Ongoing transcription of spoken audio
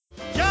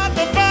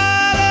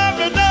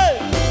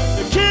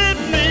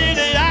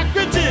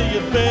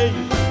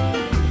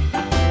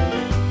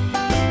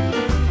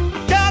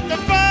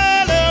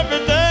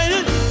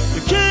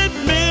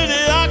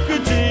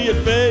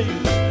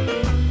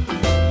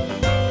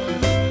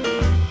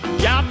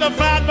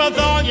but with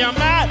all your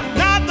might,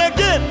 not to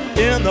get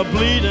in the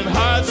bleeding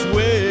heart's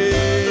way.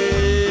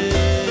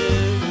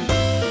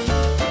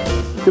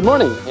 Good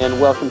morning,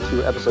 and welcome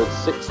to episode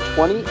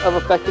 620 of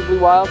Effectively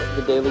Wild,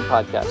 the daily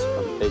podcast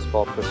from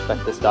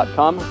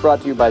baseballprospectus.com,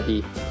 brought to you by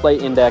the Play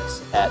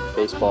Index at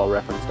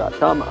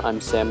baseballreference.com.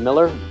 I'm Sam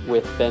Miller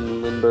with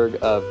Ben Lindbergh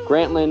of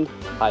Grantland.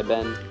 Hi,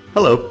 Ben.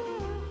 Hello.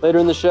 Later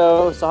in the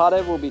show,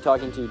 Sahadev will be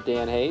talking to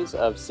Dan Hayes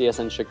of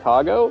CSN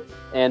Chicago.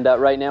 And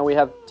right now we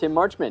have Tim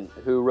Marchman,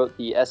 who wrote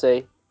the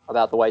essay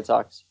about the White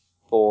Sox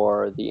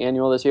for the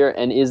annual this year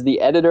and is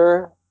the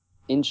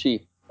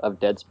editor-in-chief of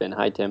Deadspin.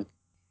 Hi, Tim.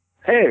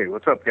 Hey,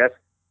 what's up, guys?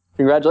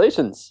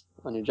 Congratulations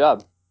on your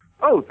job.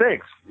 Oh,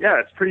 thanks.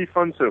 Yeah, it's pretty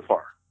fun so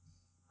far.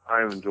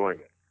 I'm enjoying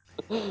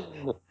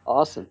it.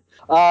 Awesome.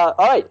 All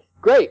right,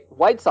 great.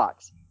 White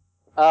Sox.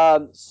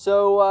 So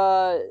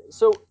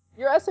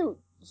your essay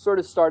sort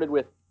of started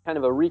with kind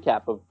of a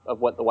recap of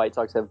what the White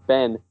Sox have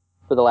been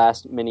for the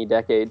last many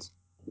decades.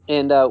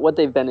 And what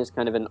they've been is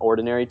kind of an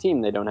ordinary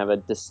team. They don't have a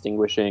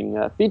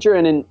distinguishing feature,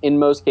 and in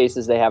most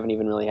cases, they haven't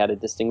even really had a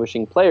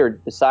distinguishing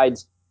player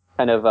besides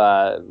kind of,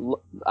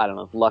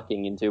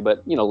 lucking into,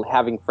 but,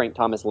 having Frank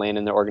Thomas land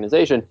in their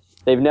organization.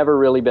 They've never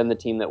really been the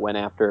team that went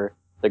after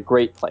the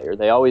great player.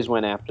 They always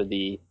went after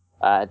the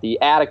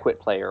adequate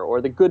player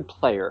or the good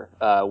player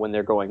when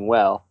they're going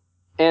well.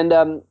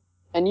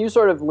 And you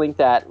sort of link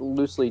that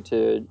loosely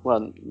to,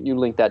 you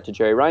link that to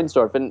Jerry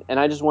Reinsdorf. And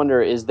I just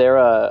wonder, is there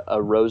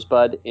a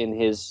rosebud in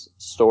his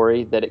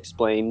story that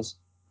explains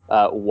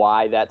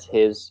why that's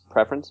his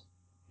preference?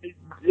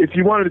 If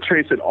you wanted to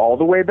trace it all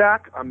the way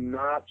back, I'm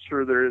not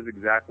sure there is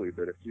exactly.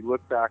 But if you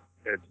look back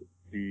at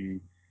the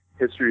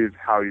history of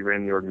how he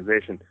ran the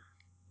organization,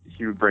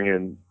 he would bring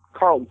in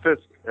Carlton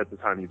Fisk at the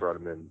time he brought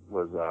him in,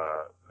 was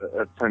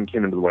at the time he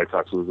came into the White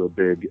Sox, was a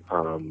big,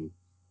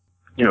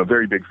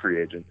 very big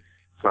free agent.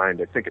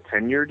 Signed, I think, a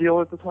 10-year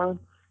deal at the time.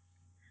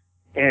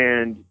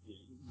 And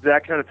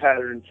that kind of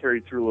pattern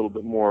carried through a little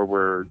bit more,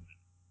 where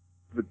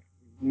the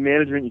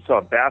management you saw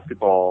at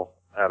basketball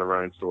out of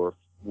Reinsdorf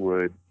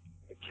would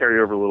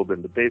carry over a little bit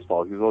into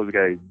baseball. He was always a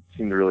guy who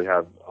seemed to really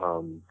have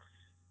an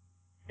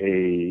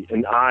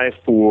eye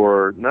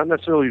for not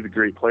necessarily the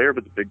great player,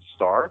 but the big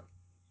star.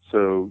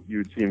 So you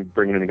would see him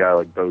bringing in a guy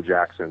like Bo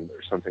Jackson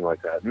or something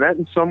like that. And that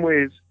in some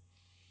ways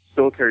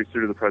still carries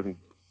through to the present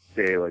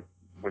day, like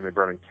when they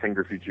brought in Ken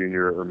Griffey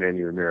Jr. or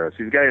Manny Ramirez.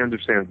 He's a guy who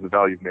understands the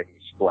value of making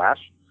a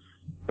splash.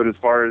 But as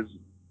far as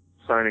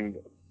signing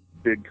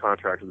big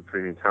contracts with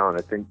premium talent,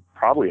 I think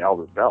probably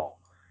Albert Bell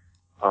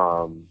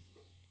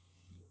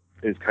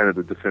is kind of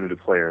the definitive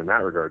player in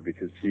that regard,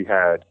 because he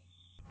had,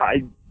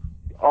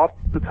 off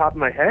the top of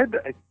my head,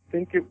 I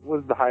think it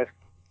was the highest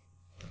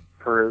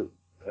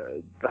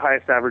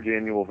average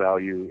annual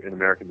value in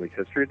American League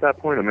history at that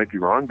point. I might be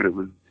wrong, but it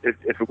was,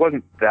 if it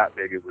wasn't that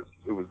big, it was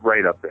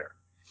right up there.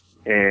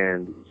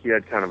 And he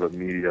had kind of a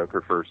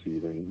mediocre first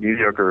season,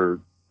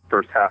 mediocre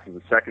first half of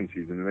the second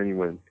season, and then he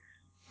went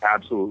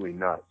absolutely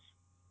nuts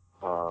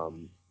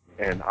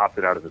and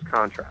opted out of his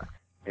contract.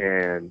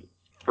 And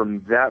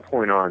from that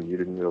point on, you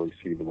didn't really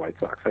see the White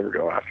Sox ever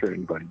go after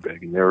anybody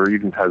big, and they were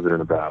even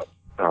hesitant about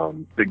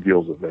big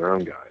deals with their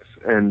own guys.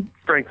 And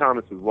Frank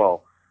Thomas as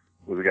well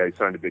was a guy who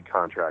signed a big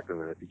contract, and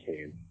then it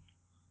became,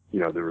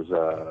 there was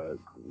a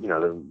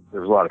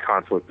lot of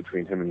conflict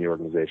between him and the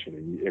organization,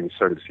 and you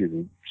started to see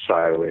them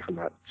shy away from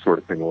that sort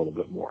of thing a little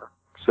bit more.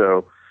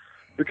 So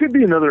there could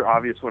be another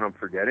obvious one I'm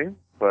forgetting,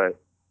 but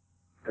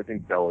I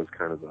think Bell is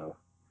kind of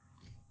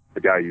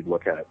the guy you'd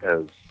look at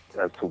as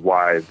to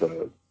why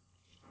the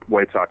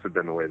White Sox have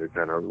been the way they've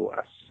been over the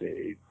last,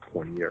 say,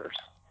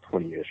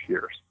 20-ish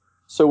years.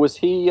 So was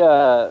he,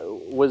 I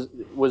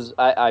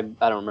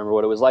don't remember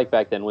what it was like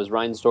back then. Was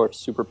Reinsdorf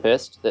super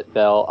pissed that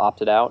Bell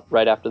opted out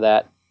right after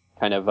that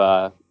kind of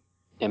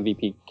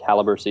MVP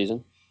caliber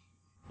season?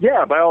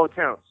 Yeah, by all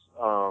accounts.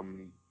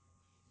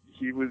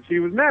 He was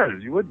mad,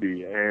 as you would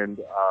be.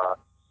 And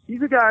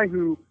he's a guy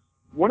who,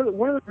 one of the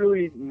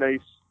really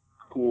nice,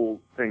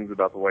 cool things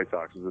about the White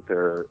Sox is that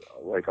they're,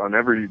 like, on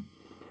every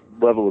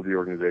level of the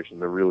organization,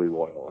 they're really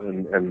loyal.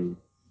 And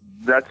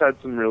that's had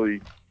some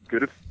really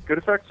good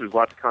effects. There's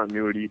lots of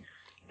continuity,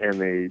 and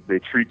they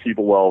treat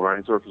people well.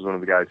 Reinsdorf was one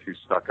of the guys who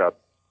stuck up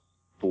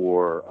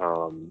for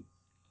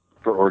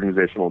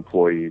organizational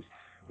employees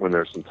when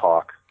there's some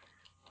talk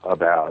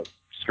about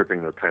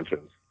stripping their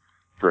pensions,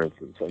 for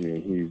instance. I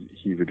mean,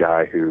 he's a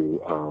guy who,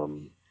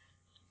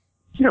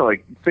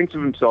 thinks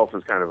of himself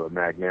as kind of a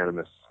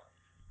magnanimous,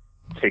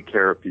 take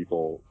care of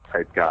people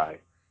type guy.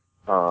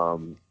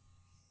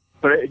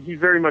 But he's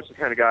very much the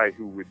kind of guy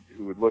who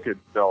would look at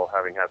Bell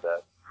having had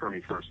that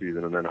crummy first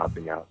season and then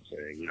opting out and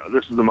saying,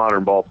 this is a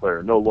modern ball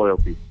player, no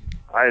loyalty.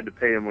 I had to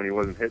pay him when he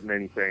wasn't hitting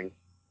anything,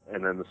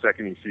 and then the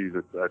second he sees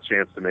a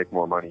chance to make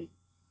more money,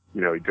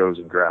 he goes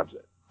and grabs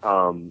it.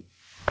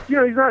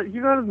 He's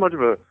not as much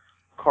of a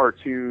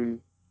cartoon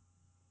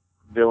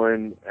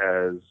villain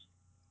as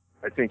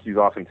I think he's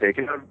often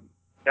taken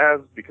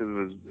as, because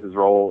of his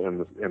role in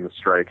the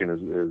strike and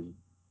his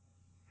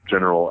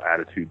general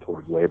attitude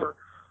towards labor.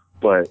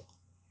 But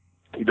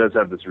he does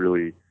have this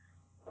really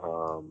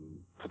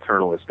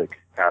paternalistic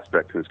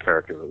aspect to his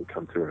character that would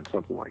come through in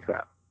something like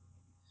that.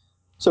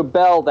 So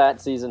Bell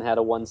that season had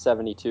a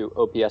 172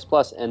 OPS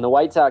plus, and the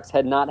White Sox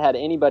had not had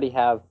anybody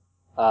have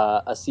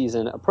a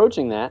season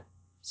approaching that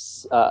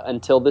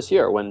until this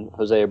year, when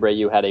Jose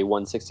Abreu had a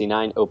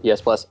 169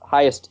 OPS plus,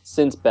 highest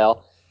since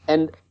Bell.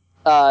 And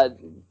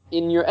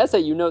in your essay,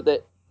 you note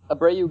that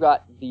Abreu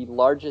got the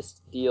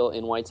largest deal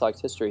in White Sox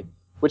history,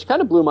 which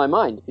kind of blew my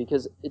mind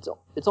because it's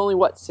only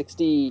what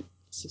 $68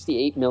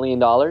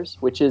 million,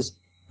 which is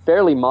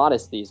fairly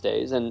modest these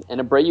days. And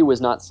Abreu was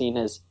not seen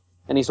as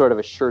any sort of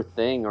a sure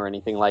thing or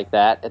anything like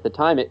that at the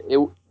time.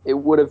 It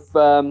would have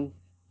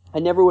I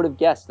never would have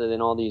guessed that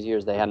in all these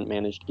years they hadn't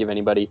managed to give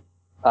anybody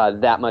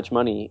that much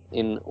money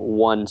in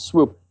one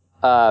swoop.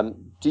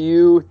 Do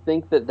you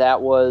think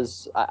that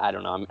was, I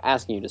don't know, I'm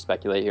asking you to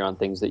speculate here on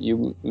things that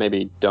you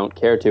maybe don't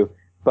care to,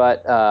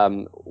 but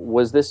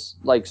was this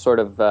like sort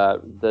of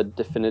the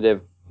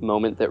definitive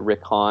moment that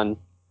Rick Hahn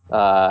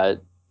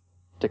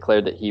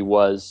declared that he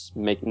was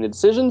making the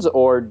decisions,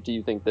 or do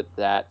you think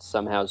that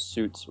somehow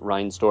suits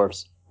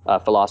Reinsdorf's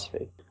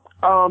philosophy?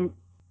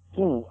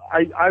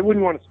 I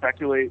wouldn't want to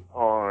speculate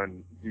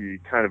on the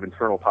kind of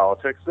internal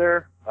politics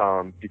there,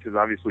 because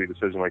obviously a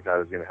decision like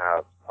that is going to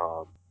have,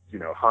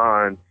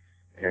 Hahn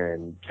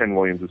and Ken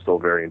Williams is still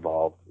very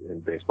involved in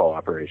baseball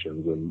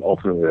operations, and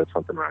ultimately that's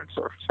something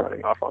Reinsdorf is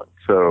signing off on.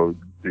 So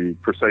the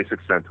precise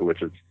extent to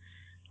which it's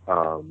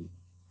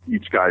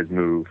each guy's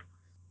move,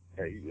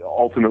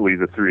 ultimately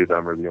the three of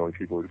them are the only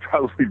people who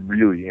probably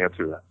really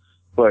answer that.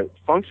 But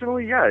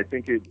functionally, yeah, I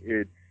think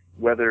it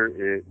whether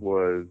it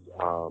was,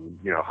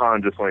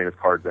 Hahn just laying his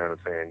cards down and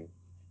saying,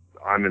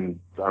 I'm in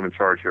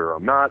charge here or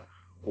I'm not,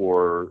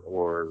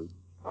 or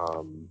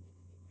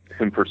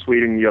him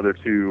persuading the other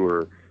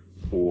two,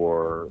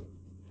 or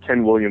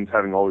Ken Williams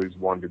having always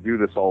wanted to do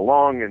this all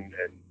along and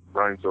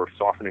Reinsdorf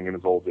softening in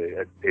his old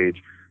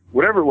age,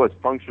 whatever it was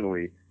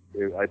functionally,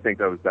 I think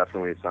that was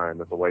definitely a sign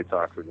that the White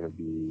Sox are going to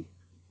be,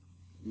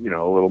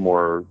 a little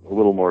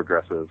more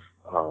aggressive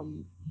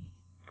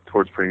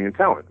towards premium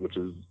talent, which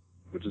is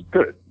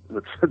good.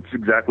 That's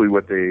exactly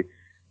what they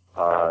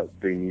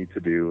need to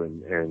do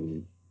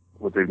and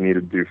what they've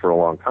needed to do for a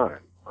long time.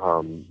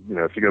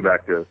 If you go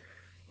back to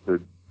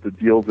the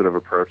deals that have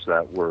approached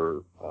that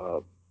were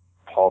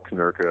Paul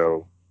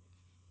Konerko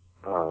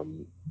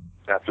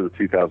after the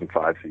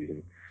 2005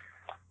 season,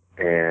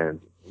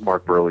 and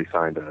Mark Burley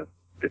signed a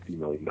 $50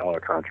 million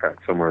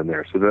contract somewhere in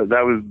there. So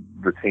that was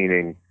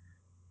retaining,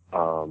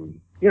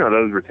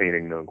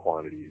 known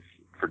quantities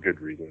for good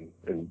reason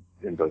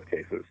in both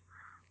cases.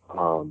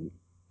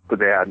 But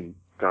they hadn't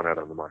gone out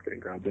on the market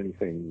and grabbed done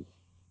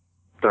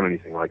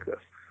anything like this.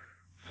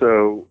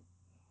 So,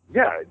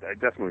 yeah, I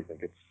definitely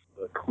think it's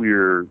a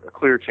clear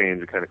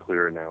change, a kind of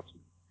clear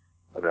announcement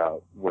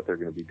about what they're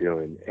going to be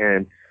doing.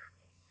 And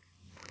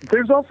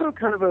there's also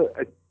kind of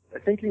I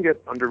think can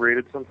get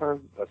underrated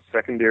sometimes, a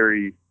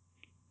secondary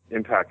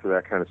impact to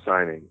that kind of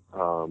signing.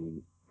 A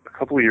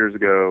couple of years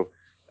ago,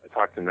 I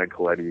talked to Ned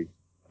Colletti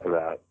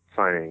about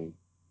signing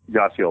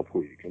Yasiel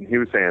Puig, and he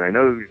was saying, I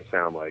know this is going to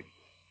sound like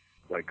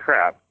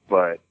crap,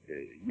 but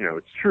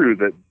it's true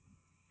that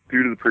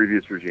due to the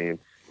previous regime,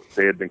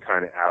 they had been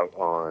kind of out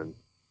on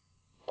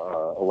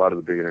a lot of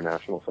the big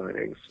international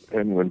signings.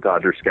 And when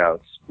Dodger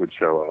scouts would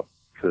show up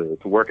to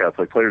workouts,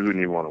 like players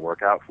wouldn't even want to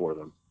work out for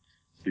them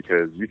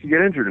because you could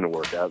get injured in a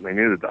workout, and they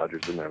knew the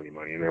Dodgers didn't have any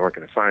money and they weren't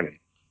going to sign him.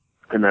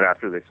 And then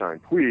after they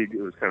signed Puig,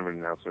 it was kind of an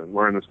announcement: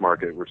 we're in this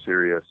market, we're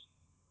serious.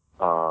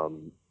 We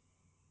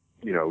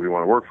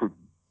want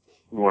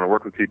to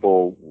work with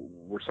people.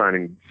 We're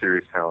signing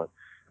serious talent,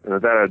 and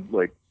that had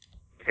like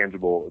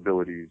tangible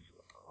abilities,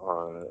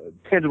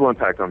 tangible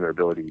impact on their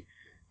ability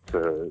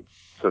to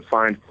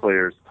find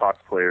players, to talk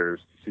to players,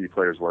 to see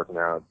players working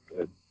out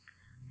at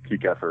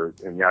peak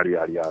effort, and yada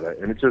yada yada.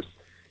 And it just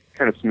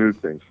kind of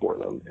smoothed things for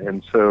them.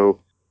 And so,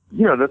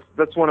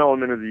 that's one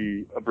element of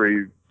the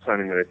Abreu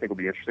signing that I think will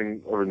be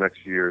interesting over the next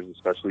few years,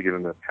 especially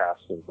given the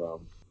past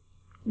of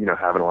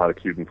having a lot of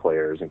Cuban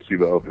players and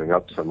Cuba opening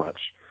up so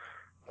much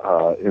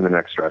in the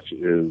next stretch.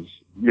 Is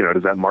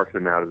does that mark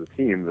them out as a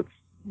team that's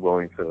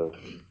willing to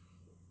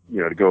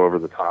to go over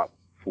the top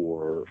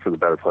for the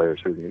better players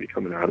who are going to be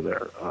coming out of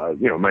there?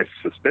 My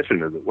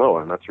suspicion is it will,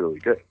 and that's really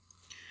good.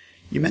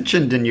 You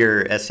mentioned in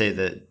your essay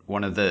that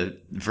one of the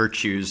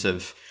virtues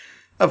of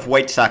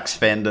White Sox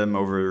fandom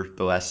over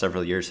the last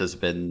several years has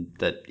been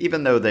that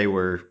even though they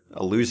were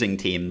a losing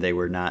team, they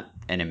were not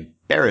an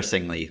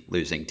embarrassingly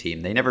losing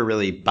team. They never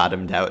really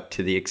bottomed out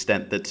to the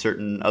extent that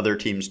certain other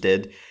teams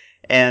did.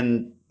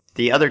 And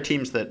the other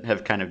teams that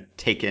have kind of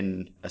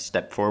taken a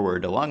step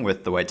forward along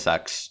with the White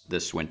Sox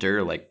this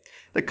winter, like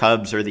the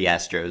Cubs or the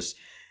Astros,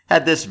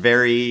 had this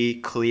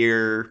very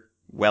clear,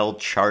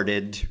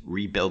 well-charted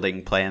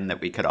rebuilding plan that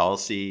we could all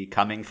see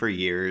coming for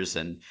years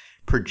and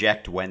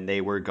project when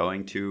they were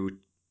going to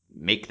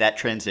make that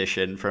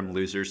transition from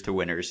losers to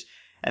winners.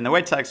 And the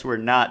White Sox were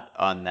not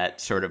on that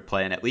sort of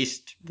plan, at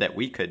least that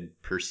we could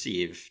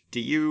perceive. Do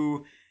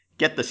you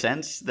get the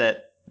sense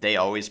that they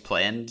always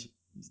planned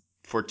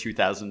for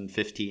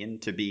 2015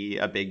 to be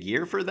a big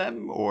year for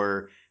them,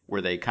 or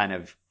were they kind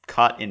of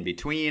caught in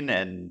between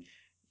and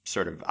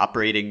sort of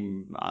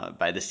operating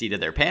by the seat of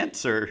their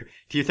pants? Or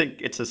do you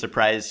think it's as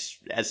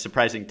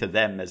surprising to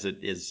them as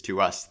it is to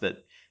us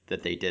that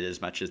they did as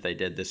much as they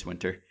did this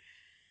winter?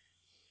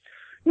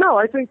 No,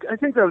 I think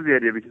that was the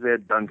idea, because they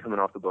had Dunn coming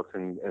off the books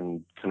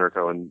and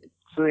Konerko, and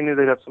so they knew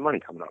they'd have some money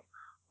coming up.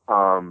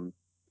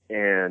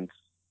 And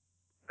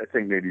I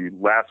think maybe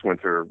last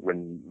winter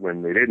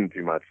when they didn't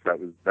do much, that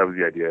was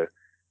the idea.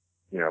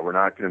 We're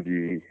not going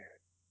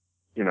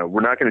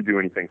to do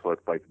anything, so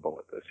let's bite the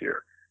bullet this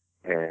year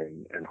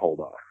and hold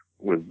off,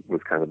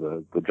 was kind of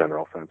the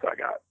general sense I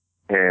got.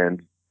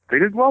 And they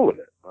did well with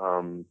it.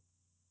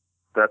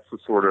 That's the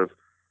sort of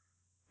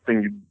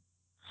thing you'd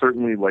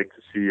certainly like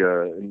to see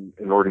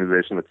an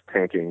organization that's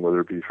tanking,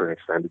 whether it be for an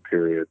extended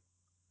period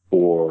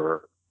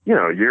or,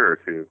 a year or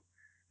two,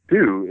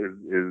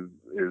 do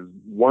is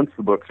once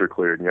the books are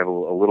cleared and you have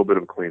a little bit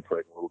of a clean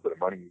slate, a little bit of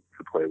money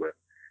to play with,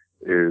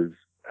 is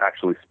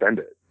actually spend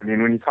it. I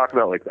mean, when you talk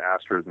about like the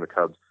Astros and the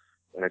Cubs,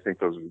 and I think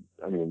those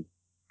are,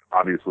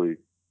 obviously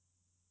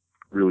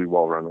really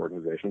well-run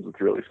organizations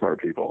with really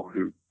smart people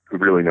who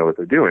really know what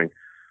they're doing,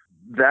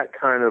 that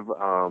kind of,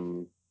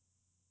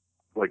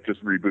 like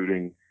just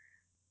rebooting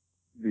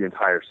the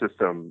entire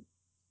system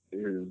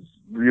is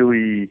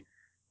really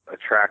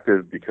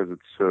attractive because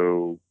it's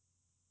so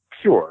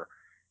pure,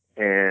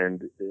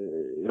 and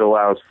it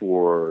allows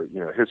for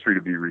history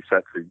to be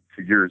reset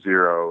to year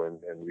zero,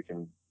 and we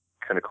can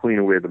kind of clean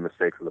away the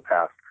mistakes of the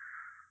past.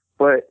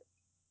 But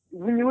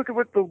when you look at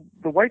what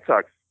the White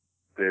Sox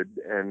did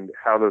and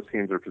how those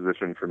teams are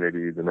positioned for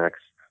maybe the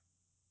next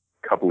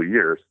couple of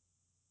years,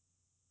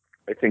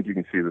 I think you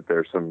can see that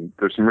there's some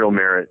real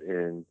merit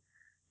in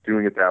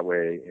doing it that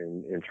way,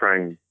 and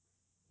trying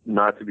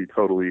not to be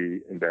totally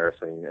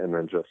embarrassing, and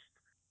then just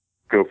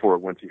go for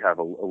it once you have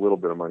a little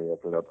bit of money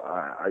opened up.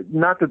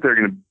 Not that they're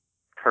going to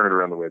turn it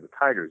around the way the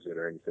Tigers did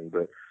or anything,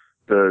 but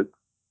the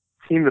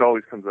team that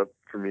always comes up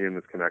for me in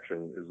this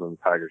connection is when the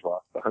Tigers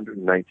lost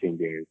 119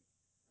 games,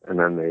 and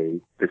then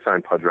they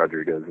signed Pudge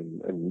Rodriguez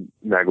and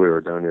Magglio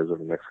Ordonez over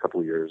the next couple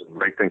of years. And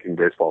right-thinking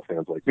baseball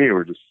fans like me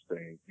were just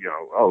saying,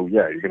 oh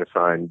yeah, you're going to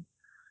sign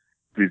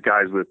these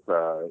guys with,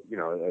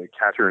 a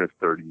catcher in his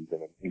 30s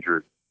and an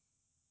injured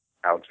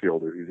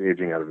outfielder who's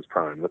aging out of his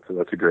prime.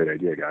 That's a great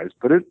idea, guys.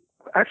 But it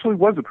actually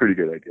was a pretty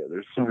good idea.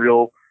 There's some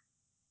real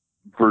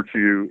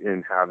virtue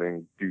in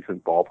having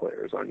decent ball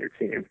players on your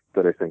team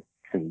that I think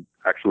can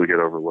actually get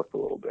overlooked a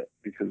little bit,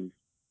 because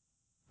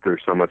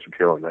there's so much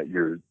appeal in that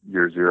year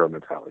zero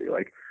mentality.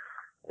 Like,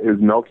 is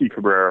Melky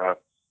Cabrera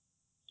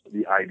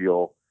the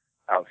ideal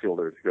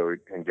outfielder to go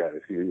and get?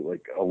 Is he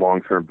like a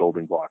long-term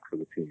building block for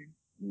the team?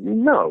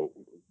 No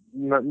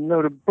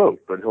to both,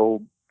 but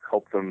he'll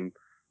help them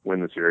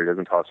win this year. He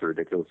doesn't toss a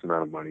ridiculous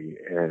amount of money,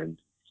 and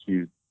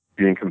he's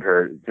being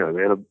compared, they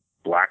had a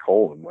black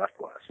hole in left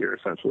last year,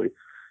 essentially.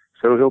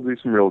 So he'll do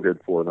some real good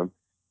for them.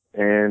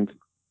 And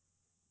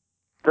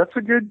that's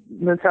a good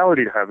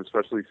mentality to have,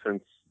 especially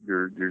since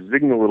you're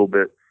zigging a little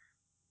bit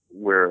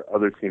where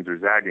other teams are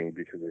zagging,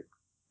 because I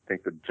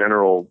think the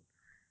general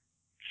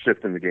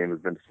shift in the game has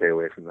been to stay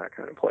away from that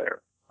kind of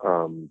player.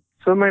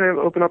 So it might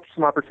open up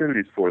some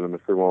opportunities for them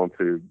if they're willing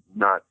to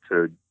not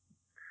to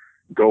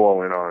go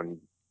all in on,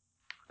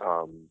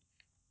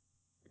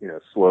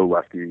 slow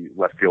left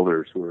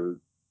fielders who are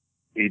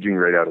aging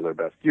right out of their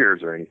best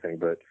years or anything,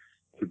 but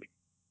to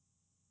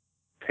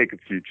take a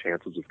few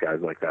chances with guys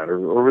like that,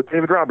 or with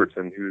David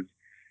Robertson, who's,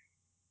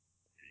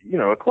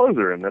 a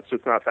closer, and that's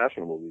just not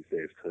fashionable these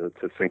days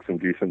to sink some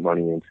decent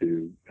money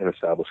into an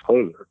established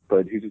closer.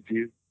 But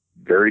he's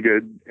very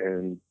good,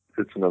 and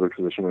it's another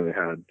position where they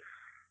had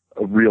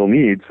a real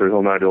need, so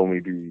he'll not only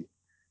be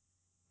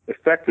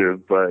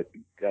effective, but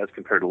as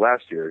compared to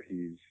last year,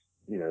 he's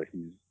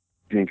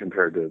being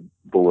compared to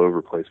below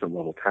replacement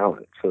level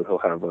talent. So he'll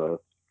have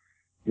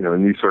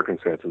in these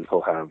circumstances,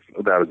 he'll have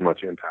about as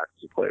much impact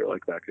as a player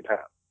like that could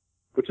have,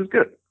 which is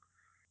good.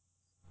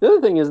 The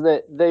other thing is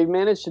that they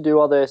managed to do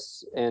all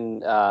this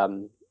and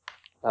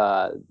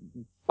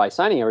by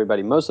signing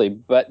everybody mostly,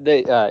 but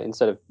they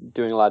instead of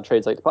doing a lot of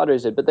trades like the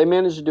Padres did, but they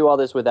managed to do all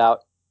this without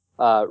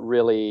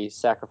really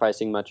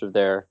sacrificing much of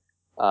their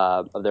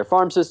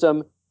farm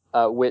system,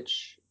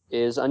 which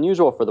is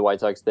unusual for the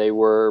White Sox. The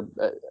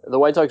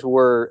White Sox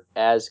were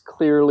as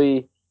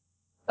clearly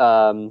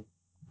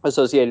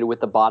associated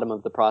with the bottom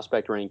of the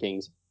prospect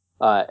rankings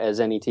as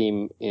any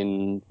team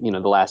in the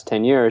last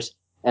 10 years,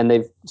 and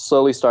they've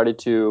slowly started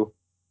to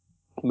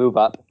move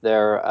up.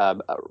 They're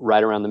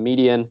right around the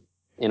median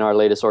in our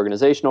latest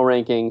organizational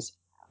rankings,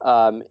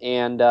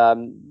 and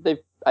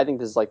I think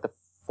this is like the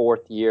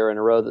fourth year in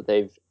a row that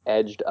they've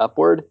edged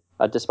upward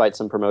despite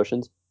some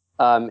promotions.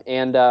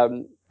 And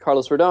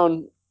Carlos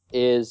Rodon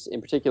is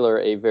in particular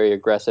a very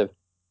aggressive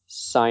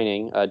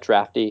signing,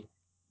 drafty.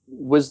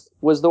 Was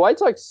the White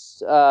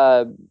Sox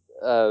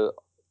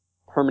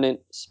permanent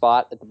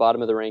spot at the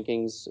bottom of the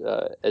rankings,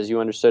 as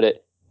you understood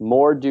it,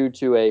 more due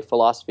to a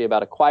philosophy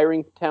about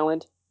acquiring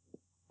talent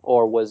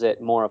or was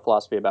it more a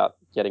philosophy about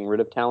getting rid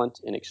of talent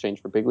in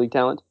exchange for big league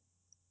talent?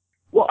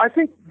 Well, I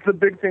think the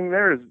big thing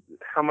there is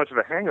how much of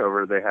a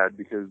hangover they had,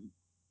 because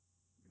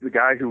the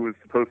guy who was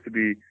supposed to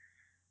be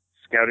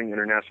scouting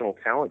international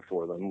talent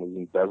for them was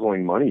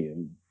embezzling money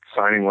and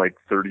signing like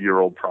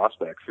 30-year-old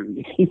prospects,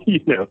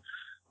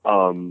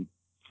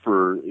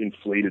 for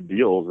inflated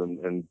deals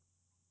and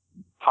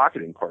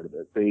pocketing part of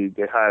it. They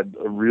had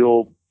a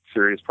real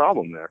serious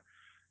problem there,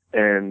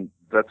 and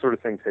that sort of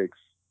thing takes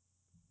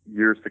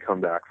years to come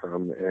back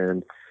from.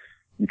 And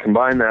you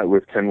combine that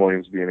with Ken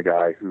Williams being a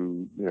guy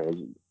who, has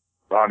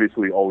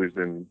obviously always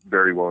been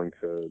very willing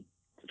to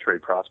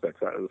trade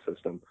prospects out of the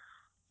system.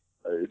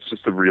 It's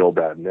just a real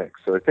bad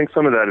mix. So I think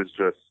some of that is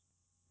just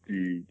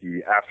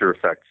the after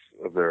effects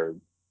of their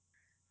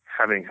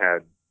having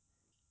had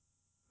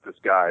this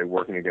guy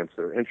working against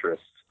their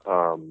interests,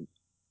 kind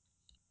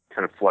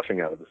of flushing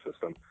out of the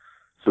system,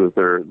 so that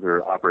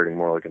they're operating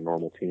more like a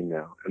normal team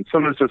now. And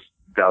some is just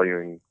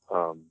valuing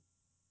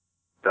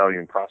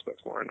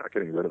prospects more and not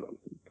getting rid of them.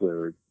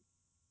 They're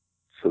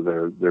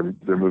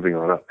moving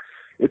on up.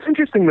 It's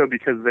interesting though,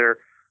 because they're,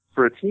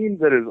 for a team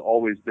that has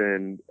always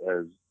been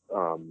as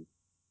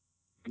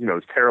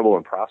as terrible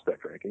in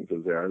prospect rankings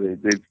as they are,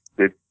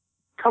 they've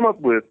come up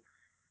with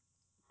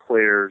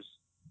players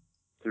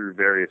through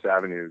various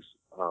avenues,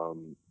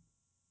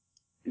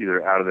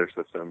 either out of their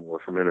system or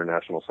from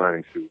international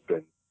signings, who've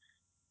been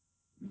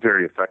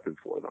very effective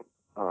for them.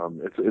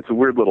 It's a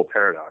weird little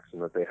paradox in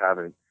that they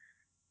haven't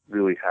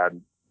really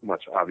had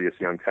much obvious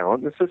young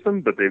talent in the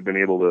system, but they've been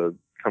able to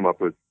come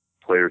up with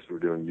players who are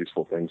doing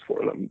useful things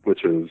for them,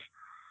 which is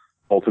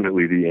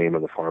ultimately the aim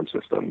of the farm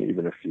system,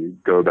 even if you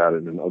go about it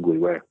in an ugly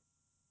way.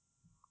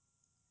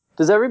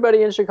 Does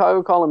everybody in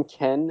Chicago call him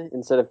Ken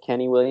instead of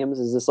Kenny Williams?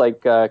 Is this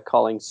like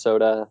calling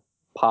soda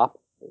pop?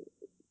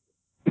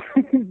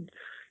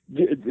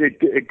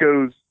 It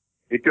goes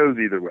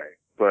either way,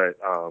 but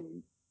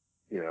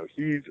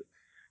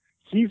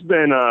he's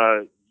been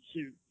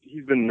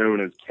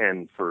known as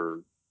Ken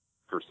for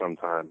some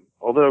time.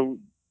 Although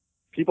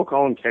people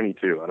call him Kenny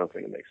too, I don't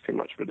think it makes too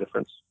much of a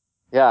difference.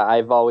 Yeah,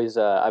 I've always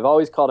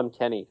called him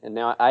Kenny, and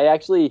now I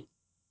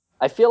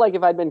feel like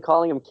if I'd been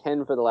calling him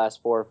Ken for the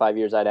last 4 or 5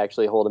 years, I'd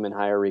actually hold him in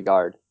higher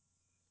regard.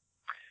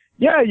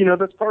 Yeah,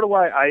 that's part of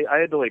why I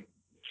had to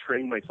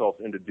train myself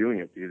into doing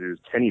it, because it was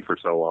Kenny for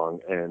so long.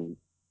 And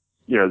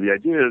the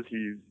idea is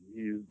he's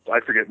I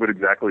forget what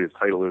exactly his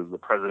title is, the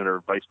president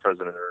or vice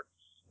president or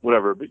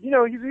whatever, but he's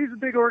a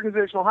big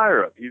organizational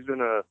higher up. He's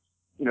been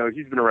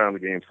he's been around the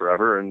game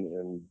forever,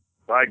 and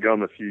by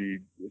gum, if he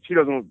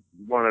doesn't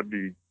want to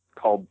be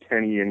called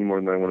Kenny any more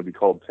than I want to be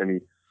called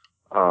Timmy,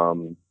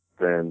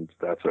 then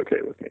that's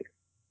okay with me.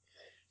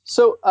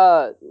 So,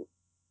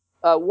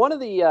 one of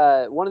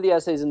the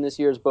essays in this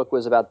year's book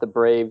was about the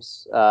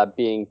Braves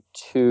being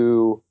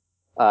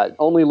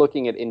only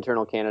looking at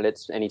internal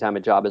candidates anytime a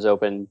job is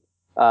open.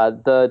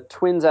 The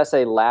Twins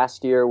essay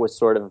last year was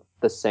sort of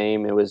the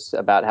same. It was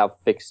about how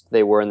fixed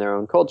they were in their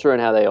own culture and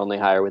how they only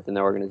hire within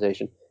their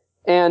organization.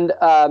 And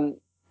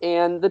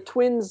the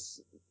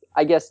Twins,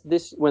 I guess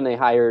when they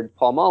hired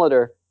Paul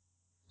Molitor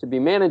to be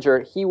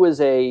manager, he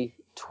was a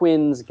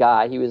Twins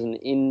guy. He was an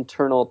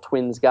internal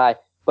Twins guy,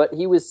 but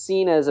he was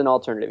seen as an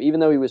alternative.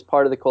 Even though he was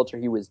part of the culture,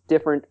 he was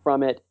different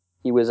from it.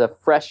 He was a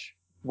fresh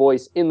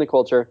voice in the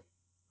culture.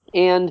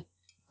 And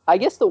I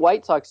guess the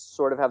White Sox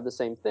sort of have the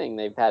same thing.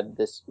 They've had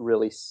this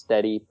really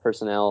steady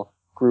personnel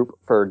group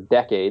for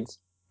decades.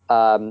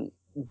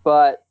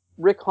 But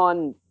Rick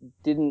Hahn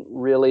didn't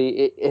really,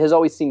 it has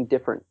always seemed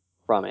different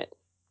from it.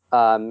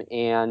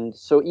 And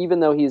so even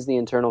though he's the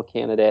internal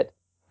candidate,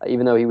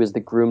 even though he was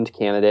the groomed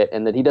candidate,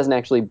 and that he doesn't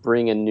actually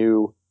bring a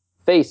new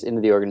face into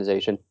the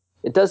organization,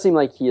 it does seem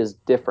like he is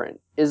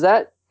different. Is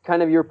that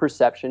kind of your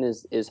perception?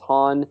 Is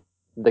Hahn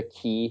the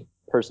key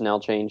personnel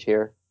change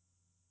here?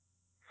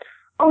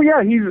 Oh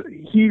yeah,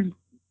 he's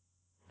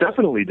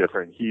definitely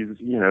different. He's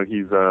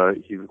a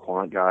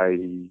quant guy.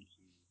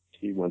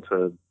 He went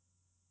to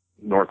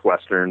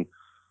Northwestern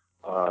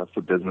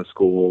for business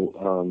school.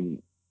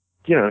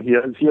 He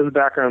has a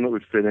background that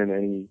would fit in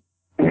any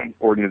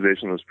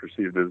organization that was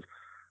perceived as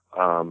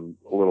a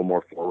little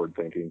more forward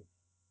thinking.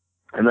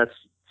 And that's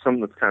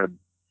something that's kind of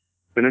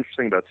been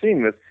interesting about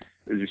seeing this,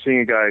 is you're seeing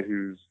a guy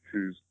who's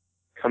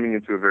coming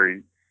into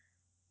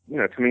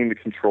coming into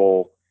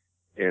control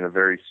in a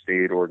very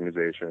staid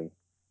organization,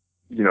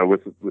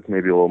 with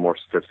maybe a little more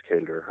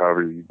sophisticated, or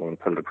however you want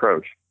to put it,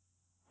 approach.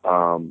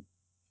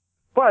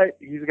 But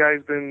he's a guy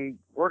who's been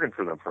working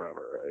for them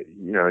forever.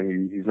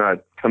 He's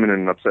not coming in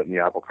and upsetting the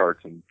apple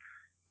carts and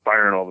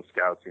firing all the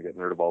scouts and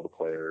getting rid of all the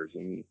players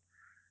and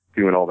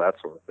doing all that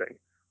sort of thing.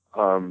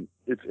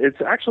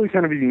 It's actually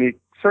kind of a unique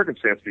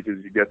circumstance,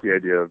 because you get the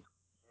idea of,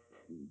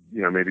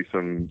 maybe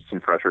some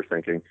fresher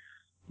thinking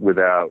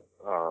without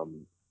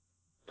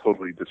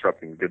totally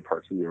disrupting the good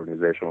parts of the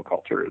organizational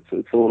culture. It's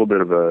a little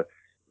bit of a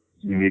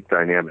unique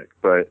dynamic,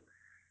 but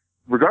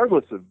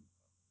regardless of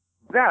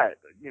that,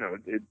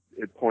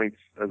 it points,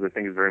 as I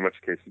think is very much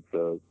the case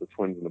with the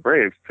Twins and the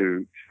Braves,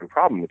 to a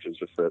problem, which is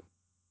just that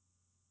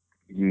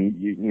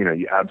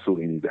you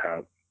absolutely need to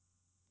have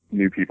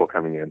new people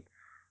coming in,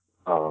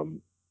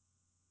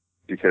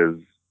 because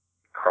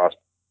cross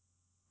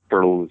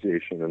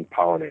fertilization and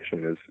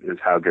pollination is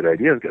how good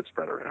ideas get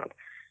spread around.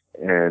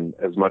 And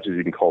as much as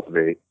you can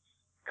cultivate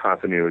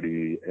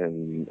continuity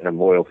and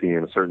loyalty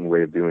and a certain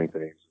way of doing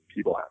things,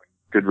 people having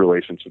good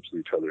relationships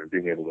with each other and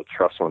being able to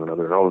trust one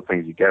another and all the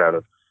things you get out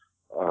of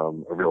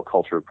a real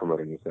culture of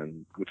promoting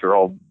within, which are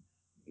all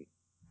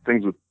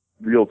things with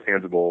real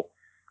tangible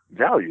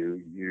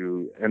value,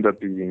 you end up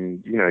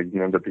being, you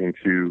can end up being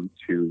too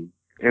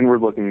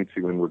inward looking,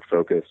 too inward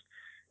focused,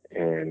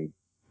 and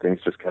things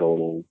just get a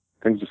little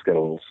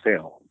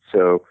stale.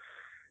 So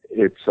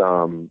it's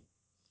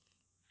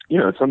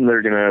it's something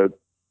they're gonna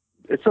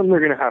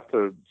have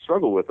to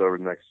struggle with over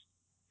the next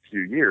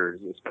few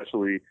years,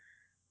 especially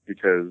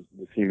because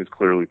the team is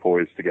clearly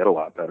poised to get a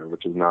lot better,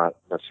 which is not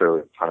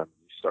necessarily the time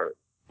you start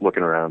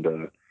looking around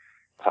to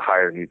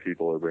hire new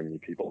people or bring new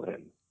people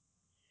in.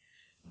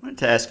 I wanted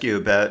to ask you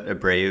about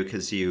Abreu,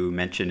 because you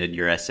mentioned in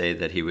your essay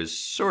that he was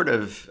sort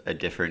of a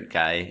different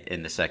guy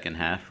in the second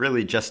half,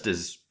 really just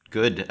as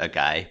good a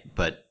guy,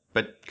 but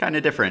kind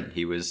of different.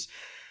 He was,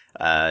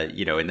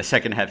 in the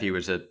second half, he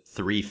was a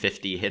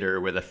 350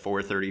 hitter with a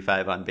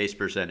 435 on base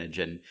percentage,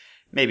 and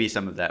maybe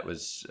some of that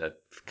was a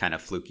kind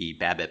of fluky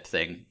BABIP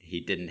thing.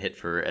 He didn't hit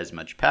for as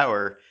much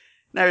power.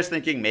 And I was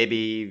thinking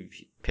maybe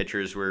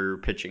pitchers were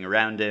pitching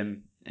around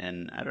him,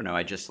 and I don't know,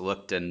 I just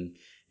looked and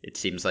it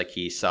seems like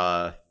he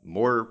saw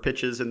more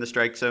pitches in the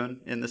strike zone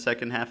in the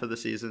second half of the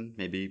season,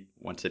 maybe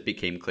once it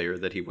became clear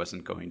that he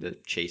wasn't going to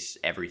chase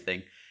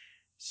everything.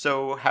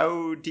 So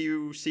how do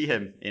you see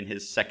him in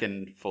his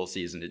second full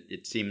season?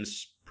 It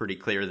seems pretty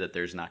clear that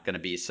there's not going to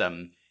be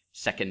some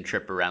second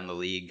trip around the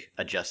league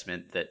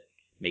adjustment that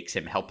makes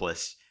him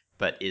helpless.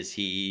 But is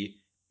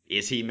he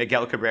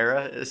Miguel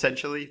Cabrera,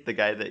 essentially, the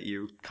guy that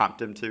you comped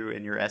him to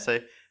in your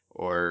essay?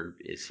 Or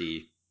is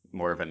he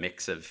more of a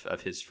mix of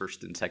his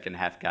first and second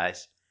half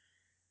guys?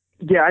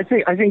 Yeah, I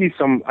think he's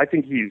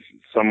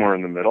somewhere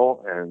in the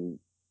middle, and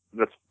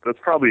that's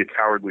probably a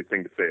cowardly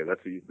thing to say.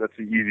 That's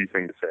the easy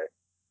thing to say.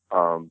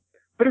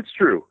 But it's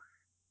true.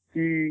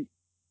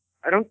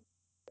 I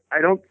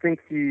don't think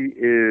he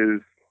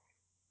is,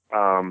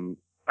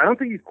 I don't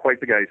think he's quite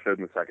the guy he showed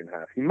in the second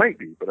half. He might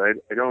be, but I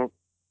don't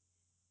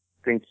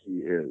think he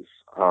is.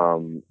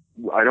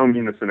 I don't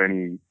mean this in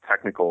any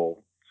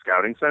technical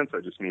scouting sense. I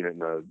just mean it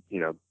in a,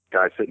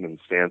 guy sitting in the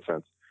stand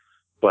sense.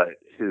 But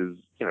his,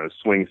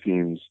 swing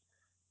seems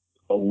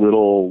a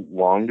little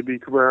long to be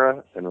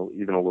Cabrera and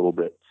even a little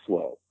bit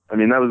slow. I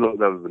mean, that was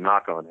the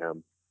knock on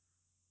him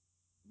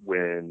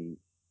when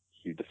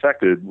he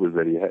defected, was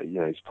that he had, he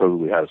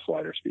supposedly had a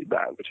slider speed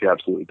bat, which he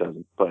absolutely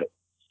doesn't. But,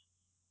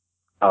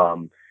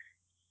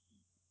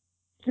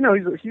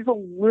 he's a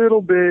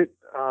little bit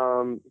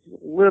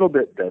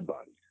dead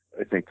body,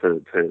 I think,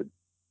 to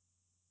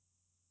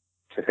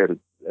hit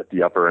at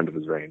the upper end of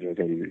his range. I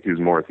think he was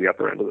more at the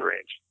upper end of the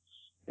range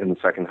in the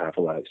second half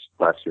of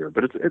last year.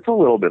 But it's a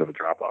little bit of a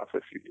drop off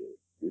if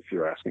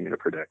you're asking me to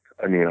predict.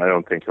 I mean, I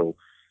don't think he'll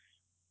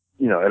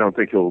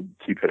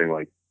keep hitting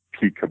like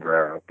peak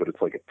Cabrera, but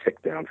it's like a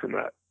tick down from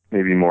that.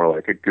 Maybe more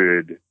like a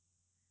good,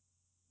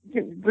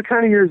 the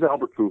kind of years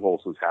Albert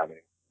Pujols was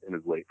having in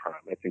his late prime.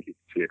 I think you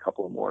could see a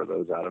couple of more of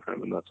those out of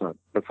him, and that's not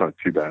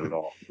too bad at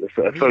all. If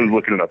I was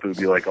looking it up, it would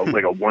be like a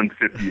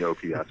 150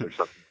 OPS or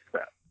something like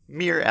that.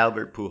 Mere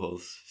Albert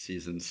Pujols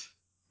seasons.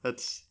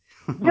 That's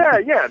yeah.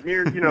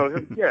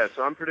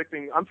 So I'm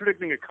predicting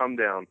a come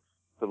down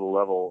to the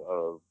level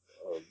of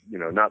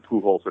not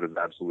Pujols at his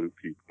absolute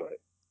peak, but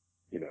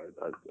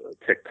a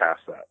tick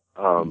past that,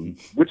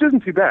 which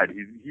isn't too bad.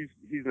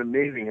 He's an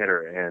amazing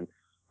hitter, and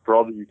for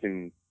all that you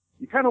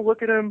kind of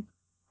look at him,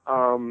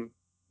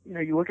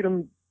 you look at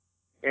him,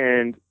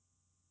 and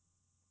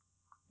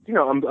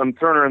I'm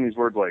throwing around these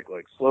words like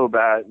slow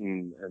bat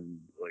and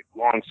like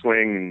long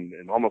swing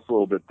and almost a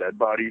little bit dead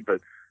body,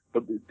 but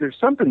there's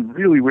something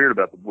really weird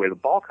about the way the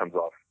ball comes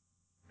off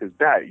his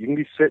bat. You can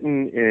be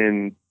sitting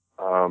in,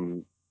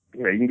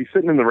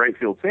 the right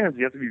field stands.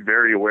 You have to be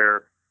very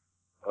aware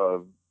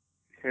of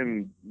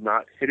him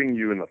not hitting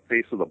you in the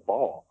face of the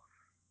ball.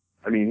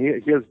 I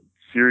mean, he has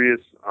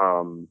serious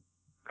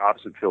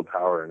opposite field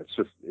power, and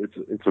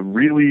it's a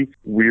really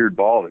weird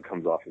ball that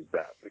comes off his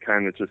bat. The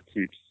kind that just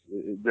keeps.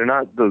 They're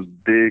not those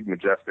big,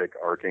 majestic,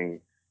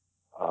 arcing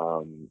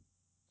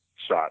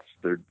shots.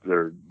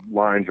 They're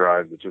line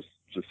drives that just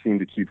seem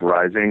to keep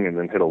rising and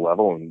then hit a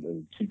level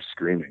and keep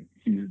screaming.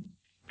 He's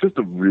just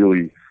a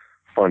really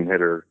fun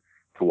hitter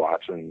to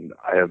watch, and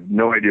I have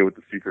no idea what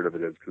the secret of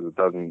it is, because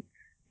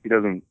he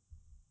doesn't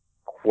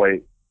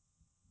quite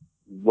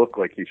look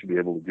like he should be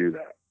able to do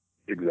that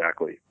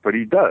exactly, but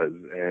he does,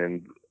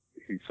 and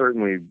he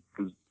certainly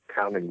was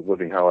pounding the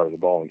living hell out of the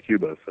ball in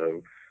Cuba.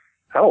 So,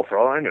 hell, for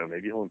all I know,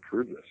 maybe he'll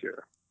improve this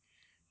year.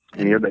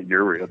 And he had that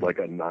year where he had like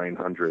a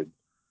 900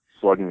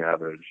 slugging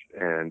average,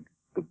 and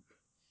the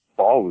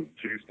ball was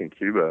juiced in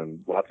Cuba,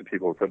 and lots of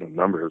people were putting up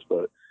numbers,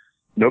 but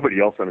nobody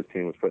else on his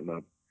team was putting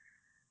up,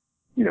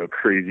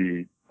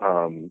 crazy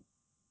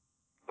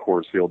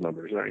Coors Field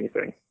numbers or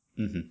anything.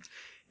 Mm-hmm.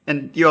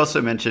 And you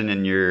also mentioned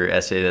in your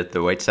essay that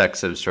the White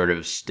Sox have sort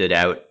of stood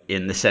out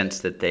in the sense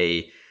that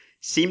they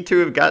seem to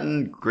have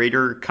gotten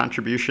greater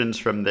contributions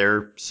from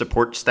their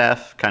support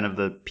staff. Kind of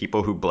the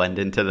people who blend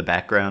into the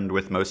background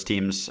with most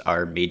teams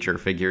are major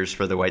figures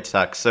for the White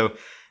Sox. So I'm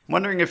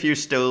wondering if you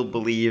still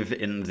believe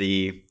in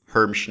the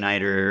Herm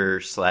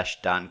Schneider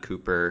 / Don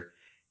Cooper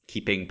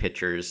keeping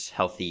pitchers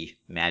healthy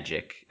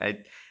magic.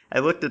 I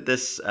looked at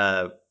this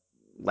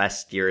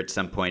last year at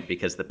some point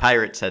because the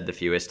Pirates had the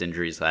fewest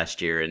injuries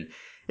last year, and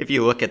if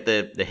you look at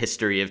the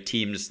history of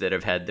teams that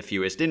have had the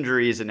fewest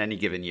injuries in any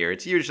given year,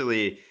 it's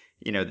usually,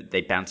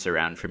 they bounce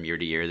around from year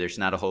to year. There's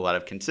not a whole lot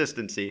of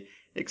consistency,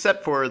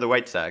 except for the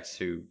White Sox,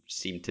 who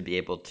seem to be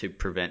able to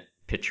prevent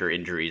pitcher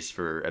injuries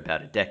for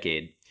about a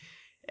decade.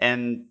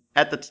 And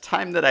at the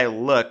time that I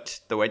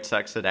looked, the White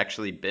Sox had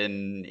actually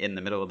been in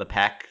the middle of the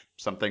pack,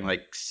 something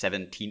like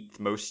 17th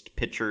most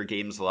pitcher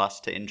games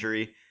lost to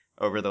injury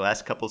over the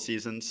last couple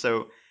seasons.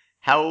 So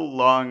how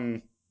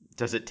long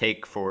does it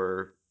take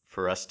for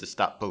us to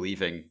stop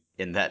believing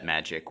in that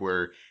magic?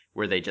 Were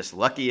they just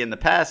lucky in the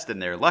past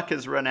and their luck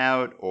has run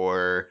out,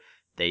 or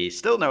they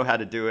still know how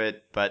to do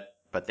it, but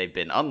they've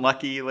been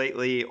unlucky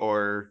lately,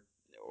 or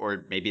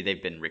maybe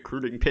they've been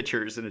recruiting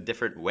pitchers in a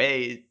different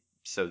way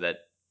so that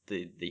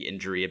the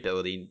injury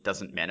ability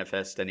doesn't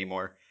manifest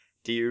anymore?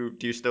 Do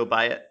you still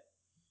buy it?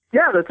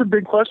 Yeah, that's a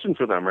big question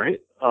for them, right?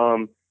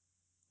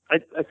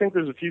 I think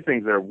there's a few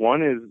things there.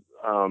 One is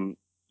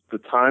the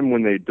time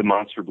when they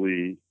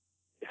demonstrably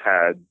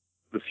had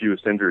the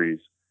fewest injuries.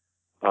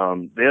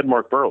 They had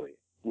Mark Burley,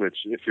 which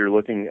if you're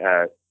looking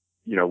at,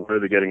 what are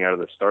they getting out of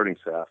their starting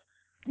staff?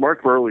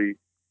 Mark Burley,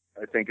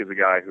 I think, is a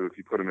guy who, if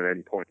you put him at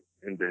any point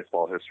in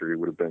baseball history,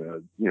 would have been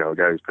a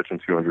guy who's pitching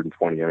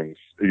 220 innings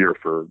a year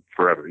for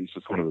forever. He's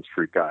just one of those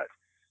freak guys.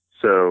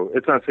 So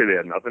it's not to say they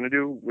had nothing to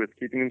do with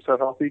keeping himself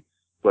healthy,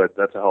 but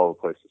that's a hell of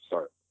a place to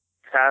start.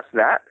 Past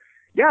that,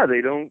 yeah,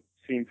 they don't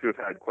seem to have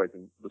had quite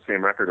the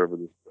same record over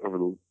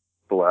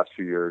the last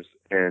few years,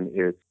 and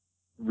it's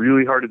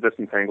really hard to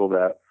disentangle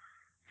that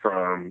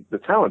from the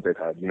talent they've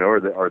had.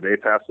 Are they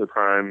past their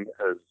prime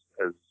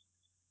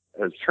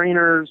as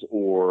trainers,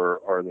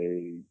 or are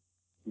they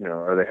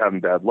having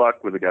bad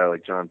luck with a guy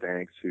like John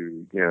Banks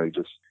who he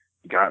just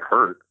got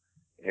hurt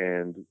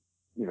and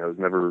has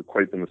never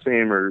quite been the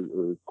same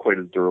or quite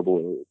as durable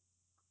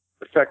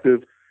or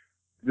effective.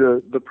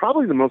 The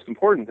probably the most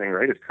important thing,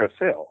 right, is Chris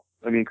Sale.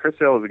 I mean, Chris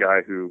Sale is a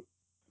guy who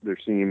there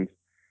seemed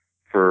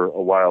for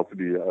a while to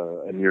be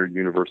a near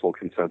universal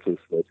consensus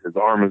that his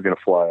arm is going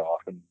to fly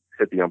off and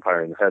hit the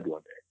umpire in the head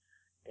one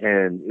day.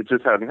 And it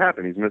just hasn't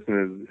happened. He's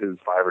missing his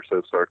 5 or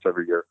so starts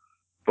every year.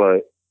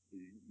 But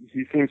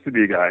he seems to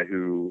be a guy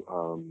who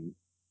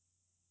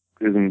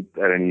isn't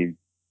at any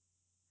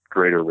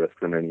greater risk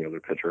than any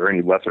other pitcher, or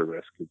any lesser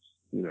risk,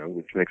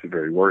 which makes it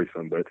very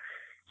worrisome. But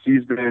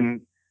he's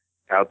been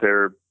out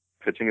there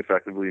pitching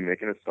effectively,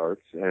 making his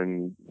starts.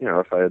 And,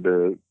 if I had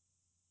to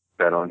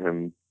bet on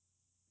him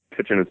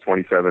pitching his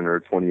 27 or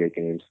 28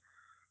 games,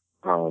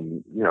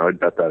 I'd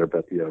bet that or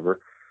bet the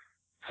over.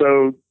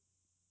 So,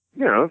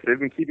 if they've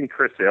been keeping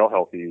Chris Sale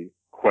healthy,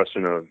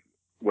 question of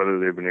whether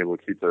they've been able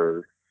to keep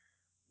their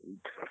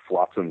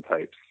Flotsam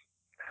types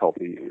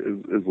healthy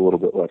is a little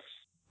bit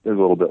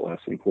less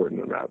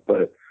important than that.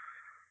 But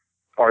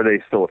are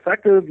they still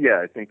effective?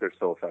 Yeah, I think they're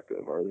still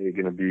effective. Are they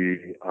going to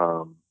be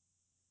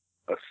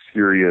a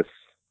serious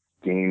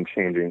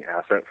game-changing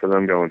asset for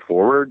them going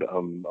forward?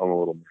 I'm a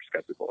little more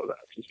skeptical of that,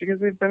 just because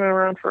they've been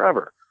around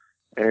forever.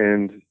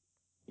 And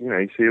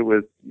you see it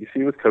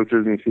with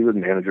coaches and you see it with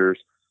managers.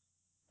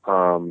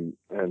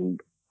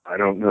 And I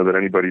don't know that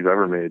anybody's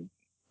ever made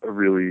a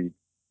really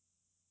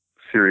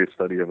serious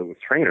study of it with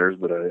trainers,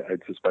 but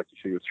I'd suspect you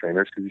see it with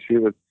trainers, because you see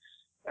it with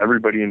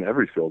everybody in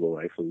every field of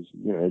life. Is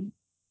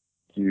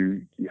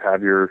you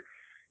have your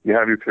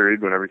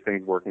period when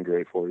everything's working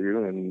great for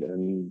you,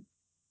 and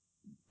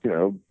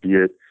be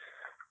it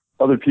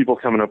other people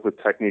coming up with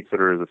techniques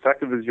that are as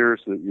effective as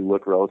yours so that you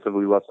look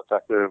relatively less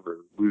effective, or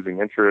losing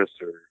interest,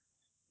 or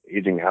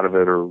aging out of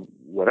it, or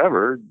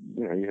whatever.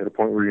 You hit a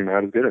point where you're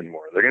not as good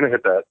anymore. They're going to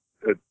hit that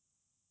at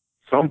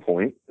some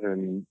point,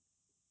 and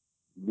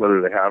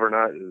whether they have or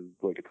not is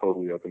like a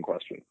totally open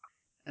question.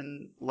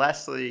 And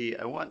lastly,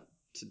 I want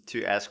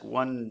to ask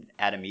one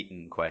Adam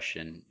Eaton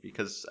question,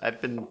 because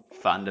I've been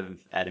fond of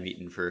Adam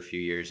Eaton for a few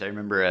years. I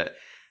remember a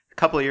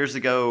couple of years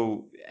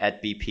ago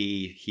at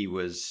BP, he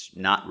was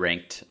not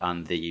ranked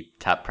on the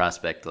top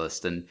prospect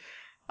list. And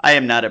I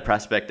am not a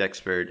prospect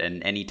expert,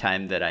 and any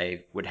time that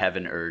I would have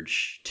an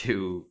urge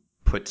to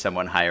put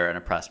someone higher on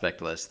a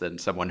prospect list than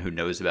someone who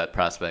knows about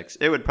prospects,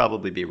 it would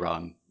probably be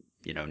wrong,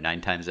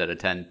 9 times out of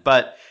 10.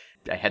 But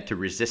I had to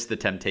resist the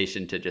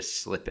temptation to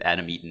just slip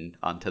Adam Eaton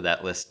onto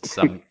that list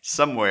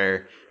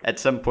somewhere at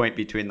some point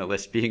between the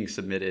list being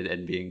submitted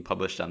and being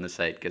published on the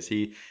site, because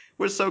he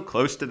was so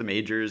close to the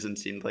majors and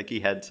seemed like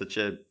he had such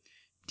a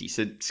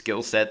decent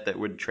skill set that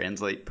would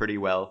translate pretty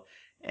well.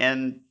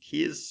 And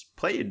he has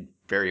played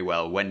very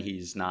well when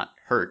he's not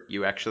hurt.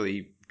 You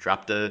actually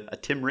dropped a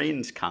Tim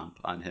Raines comp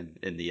on him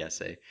in the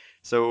essay.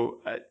 So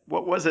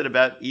what was it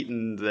about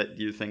Eaton that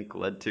you think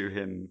led to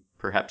him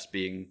perhaps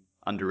being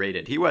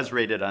underrated? He was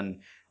rated on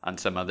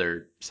some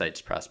other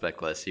sites'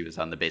 prospect lists. He was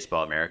on the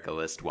Baseball America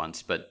list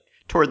once, but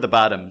toward the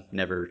bottom,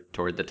 never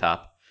toward the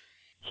top.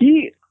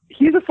 He's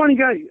a funny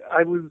guy.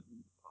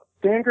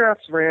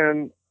 Fangraphs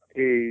ran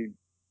a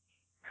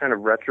kind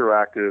of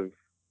retroactive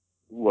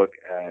look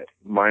at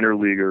minor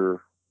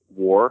leaguer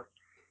WAR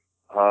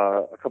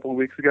a couple of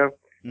weeks ago,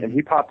 and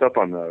he popped up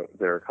on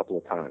there a couple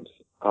of times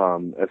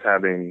as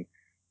having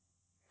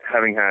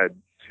had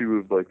two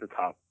of like the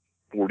top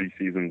 40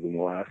 seasons in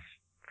the last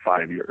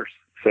 5 years.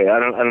 So I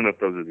don't know if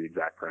those are the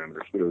exact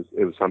parameters, but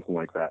it was something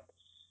like that.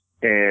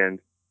 And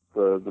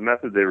the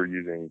method they were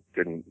using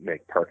didn't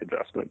make park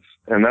adjustments,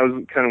 and that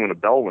was kind of when a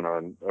bell went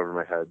on over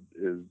my head.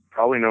 Is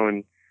probably no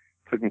one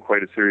took him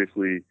quite as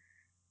seriously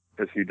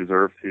as he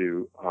deserved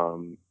to,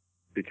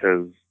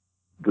 because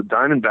the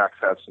Diamondbacks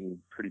have some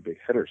pretty big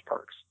hitters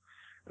parks.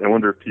 And I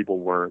wonder if people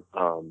weren't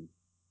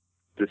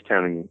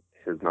discounting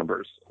his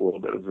numbers a little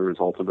bit as a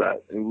result of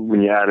that. And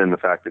when you add in the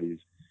fact that he's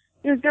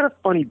got a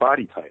funny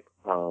body type,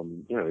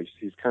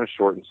 he's kind of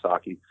short and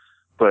stocky,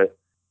 but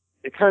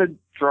it kind of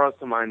draws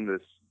to mind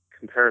this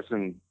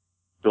comparison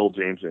Bill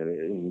James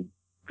in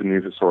the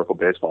New Historical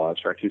Baseball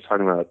Abstract. He's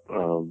talking about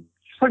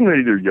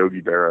either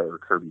Yogi Berra or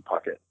Kirby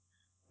Puckett,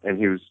 and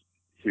he was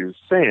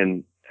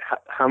saying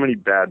how many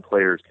bad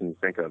players can you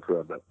think of who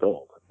have that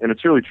build? And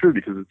it's really true,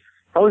 because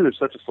probably there's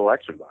such a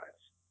selection bias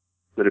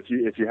that if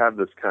you have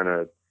this kind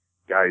of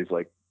guy who's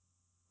like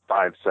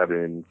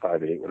 5'7",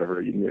 5'8",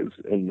 whatever he is,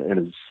 and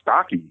is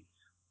stocky,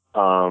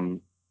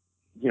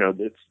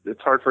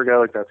 it's hard for a guy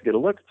like that to get a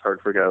look. It's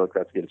hard for a guy like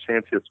that to get a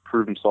chance. He has to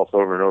prove himself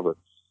over and over.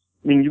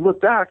 I mean, you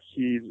look back,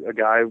 he's a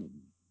guy,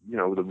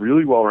 with a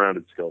really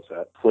well-rounded skill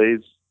set,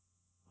 plays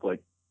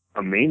like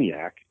a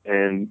maniac,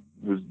 and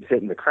was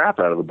hitting the crap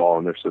out of the ball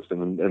in their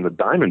system. And the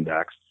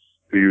Diamondbacks,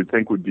 who you would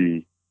think would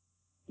be,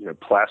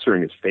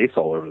 plastering his face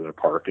all over their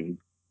park and,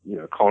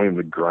 calling him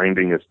the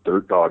grindingest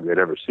dirt dog they'd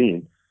ever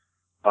seen,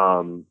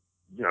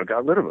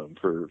 got rid of him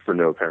for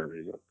no apparent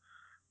reason.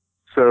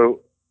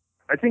 So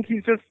I think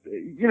he's just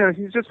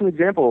an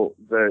example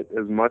that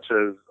as much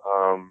as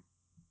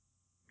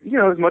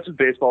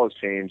baseball has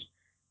changed,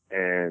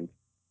 and,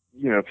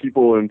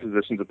 people in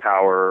positions of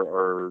power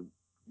are,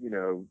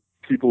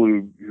 people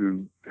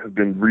who have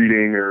been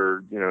reading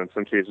or, in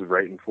some cases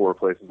writing for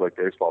places like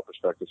Baseball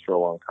Prospectus for a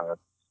long time,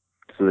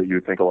 so that you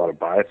would think a lot of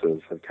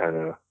biases have kind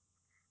of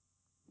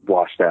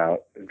washed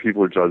out, and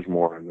people are judged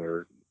more on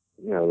their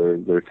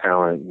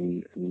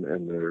talent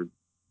and their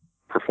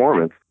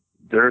performance.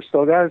 There are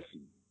still guys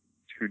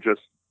who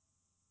just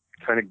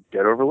kind of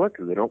get overlooked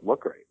because they don't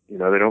look right. They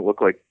don't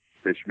look like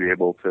they should be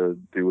able to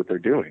do what they're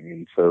doing,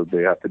 and so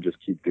they have to just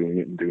keep doing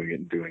it and doing it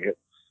and doing it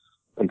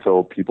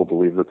until people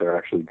believe that they're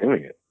actually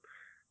doing it.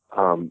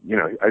 I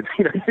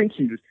think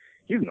he's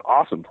an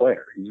awesome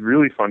player. He's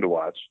really fun to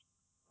watch.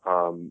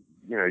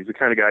 He's the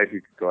kind of guy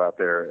who could go out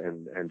there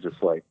and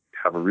just like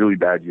have a really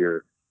bad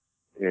year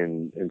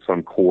in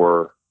some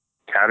core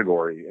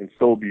category and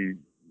still be,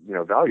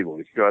 valuable.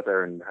 He could go out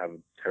there and have a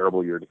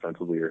terrible year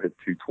defensively, or hit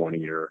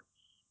 220, or,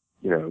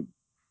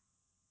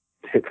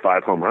 hit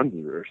 5 home runs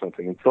or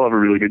something, and still have a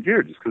really good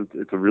year, just because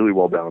it's a really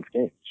well-balanced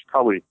game. You should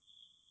probably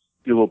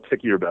be a little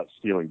pickier about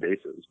stealing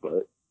bases,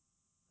 but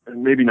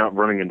and maybe not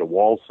running into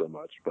walls so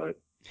much, but,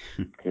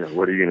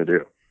 what are you going to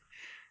do?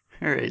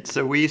 All right,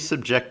 so we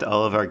subject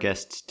all of our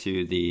guests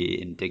to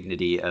the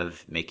indignity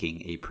of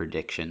making a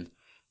prediction.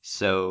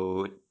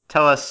 So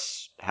tell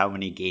us how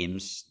many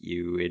games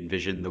you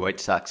envision the White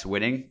Sox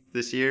winning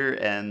this year,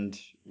 and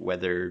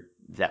whether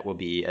that will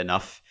be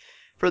enough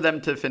for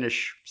them to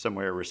finish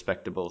somewhere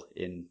respectable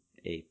in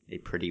a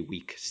pretty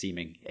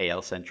weak-seeming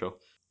AL Central.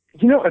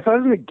 If I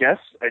was going to guess,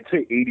 I'd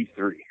say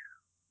 83.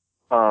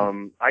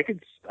 I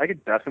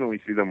could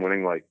definitely see them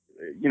winning, like,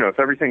 if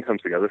everything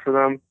comes together for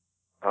them,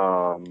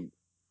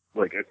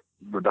 like if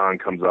Rodon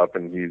comes up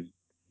and he's,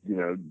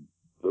 a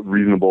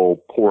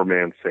reasonable poor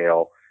man's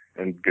sale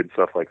and good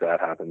stuff like that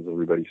happens,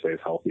 everybody stays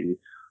healthy,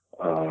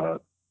 Abreu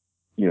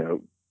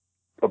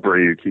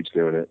keeps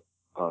doing it.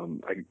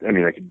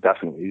 I could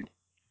definitely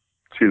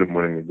see them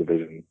winning the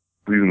division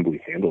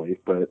reasonably handily,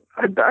 but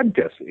I'd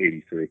guess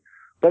 83.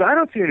 But I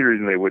don't see any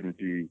reason they wouldn't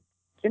be.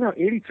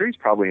 83 is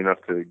probably enough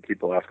to keep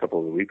the last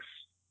couple of weeks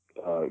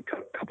of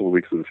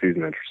the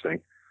season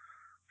interesting.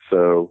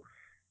 So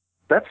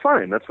that's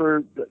fine. That's where,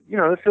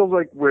 it feels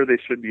like where they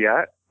should be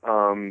at.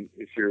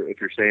 If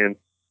you're saying,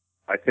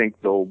 I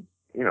think they'll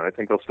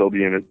still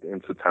be in it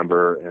in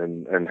September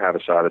and have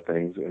a shot at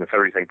things. And if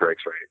everything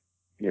breaks right,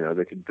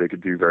 they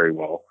could do very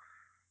well.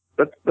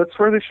 But that's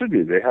where they should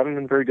be. They haven't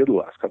been very good the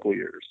last couple of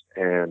years.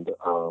 And,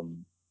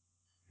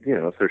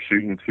 if they're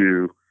shooting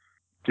to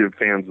give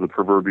fans the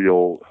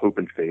proverbial hope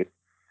and faith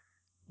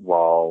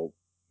while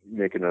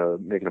making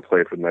a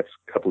play for the next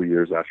couple of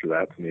years after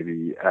that to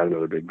maybe add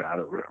another big bat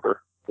or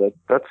whatever,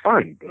 that's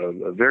fine.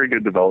 A very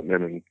good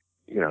development. And,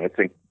 I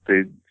think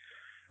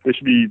they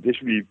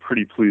should be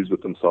pretty pleased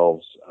with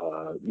themselves,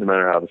 no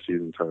matter how the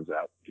season turns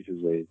out, because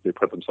they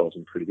put themselves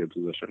in pretty good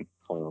position.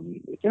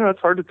 It's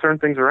hard to turn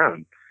things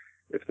around.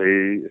 If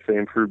they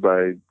improve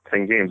by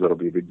 10 games, that'll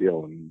be a big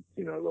deal, and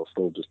they'll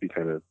still just be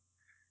kind of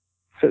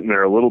sitting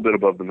there a little bit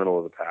above the middle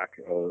of the pack,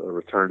 a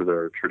return to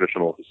their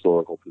traditional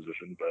historical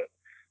position. But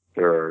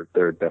there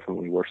are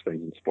definitely worse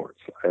things in sports.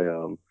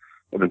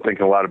 I've been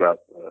thinking a lot about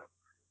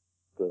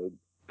the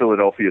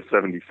Philadelphia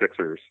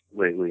 76ers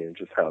lately, and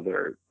just how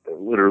they're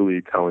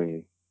literally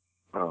telling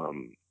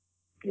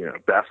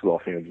basketball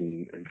fans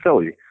in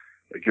Philly,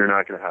 like, you're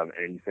not going to have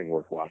anything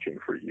worth watching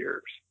for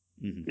years.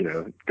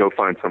 Mm-hmm. Go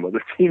find some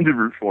other team to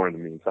root for in the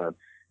meantime.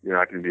 You're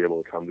not going to be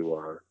able to come to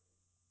our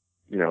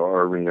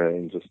arena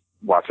and just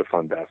watch a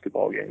fun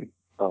basketball game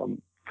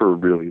for a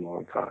really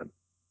long time.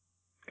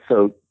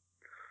 So,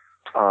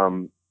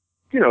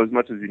 as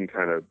much as you can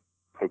kind of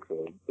poke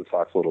the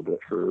Sox a little bit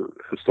for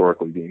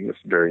historically being this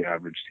very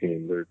average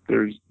team,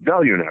 there's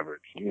value in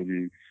average.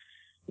 You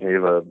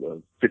have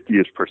a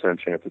 50%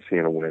 chance of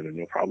seeing a win, and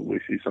you'll probably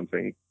see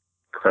something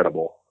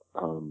credible,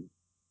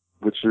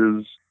 which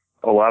is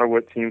a lot of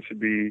what teams should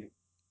be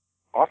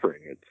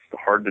offering. It's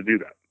hard to do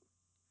that.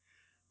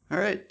 All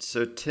right,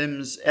 so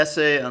Tim's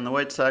essay on the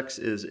White Sox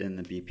is in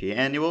the BP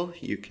Annual.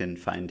 You can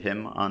find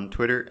him on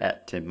Twitter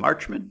at Tim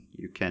Marchman.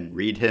 You can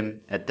read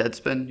him at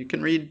Deadspin. You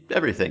can read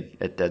everything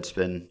at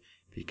Deadspin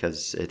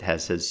because it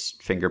has his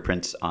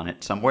fingerprints on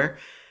it somewhere.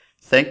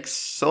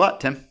 Thanks a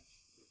lot, Tim.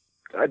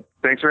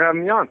 Thanks for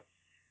having me on.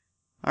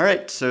 All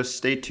right, so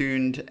stay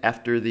tuned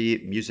after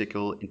the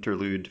musical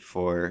interlude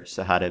for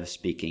Sahadev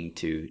speaking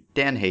to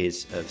Dan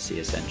Hayes of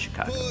CSN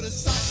Chicago. Put a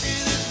sock in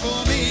it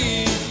for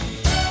me.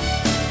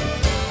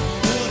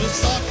 Put a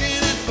sock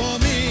in it for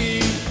me.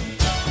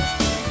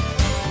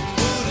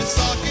 Put a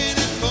sock in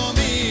it for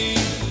me.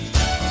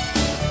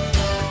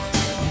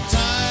 I'm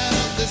tired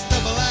of this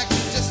double act.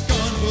 Just go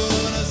and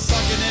put a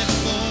sock in it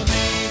for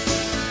me.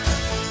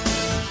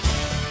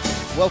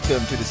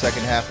 Welcome to the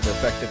second half of the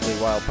Effectively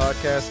Wild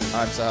podcast.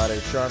 I'm Sahadev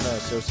Sharma,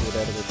 Associate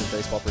Editor for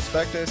Baseball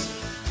Prospectus.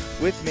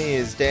 With me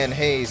is Dan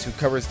Hayes, who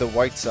covers the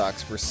White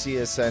Sox for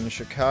CSN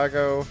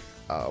Chicago.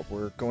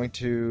 We're going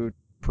to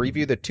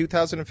preview the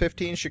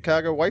 2015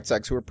 Chicago White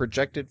Sox, who are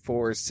projected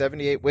for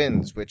 78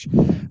 wins, which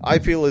I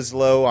feel is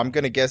low. I'm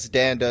going to guess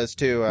Dan does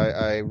too.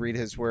 I read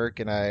his work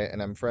and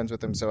I'm friends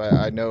with him, so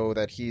I know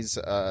that he's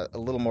a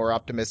little more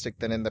optimistic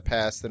than in the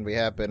past than we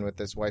have been with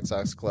this White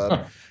Sox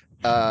club.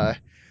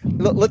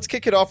 Let's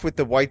kick it off with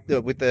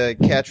the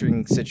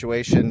catching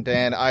situation,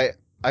 Dan. I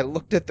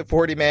looked at the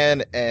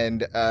 40-man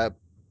and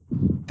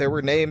there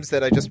were names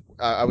that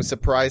I was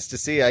surprised to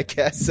see, I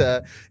guess.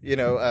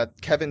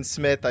 Kevin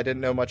Smith, I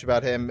didn't know much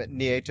about him.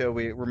 Nieto,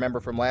 we remember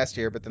from last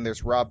year, but then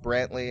there's Rob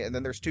Brantley, and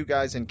then there's two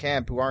guys in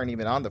camp who aren't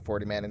even on the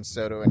 40-man in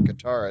Soto and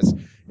Kataras.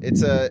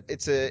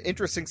 It's a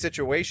interesting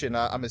situation.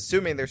 I'm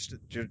assuming they're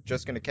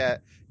just going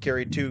to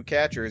carry two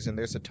catchers, and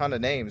there's a ton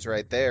of names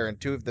right there, and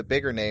two of the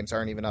bigger names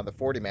aren't even on the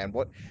 40-man.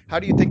 How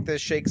do you think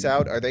this shakes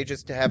out? Are they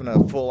just having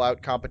a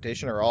full-out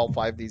competition, or all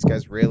five of these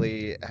guys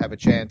really have a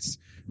chance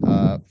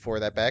for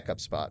that backup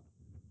spot?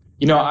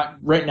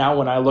 Right now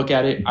when I look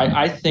at it,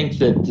 I think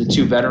that the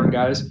two veteran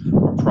guys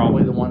are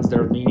probably the ones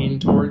they're leaning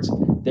towards.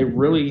 They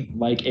really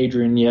like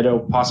Adrian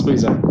Nieto, possibly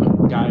as a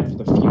guy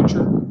for the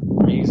future.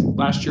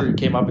 Last year he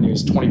came up and he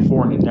was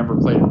 24 and had never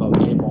played above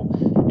the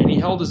A-ball. And he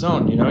held his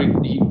own.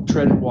 He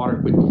treaded water,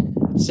 but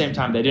at the same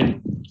time they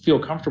didn't feel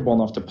comfortable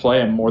enough to play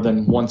him more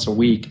than once a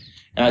week.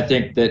 And I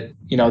think that,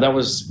 that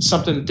was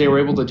something that they were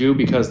able to do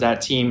because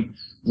that team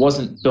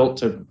wasn't built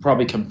to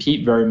probably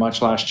compete very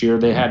much last year.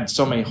 They had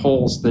so many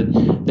holes that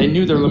they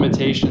knew their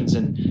limitations,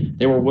 and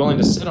they were willing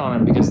to sit on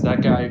him because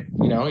that guy,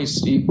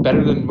 he's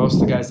better than most of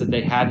the guys that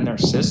they had in their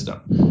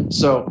system.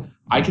 So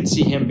I could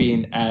see him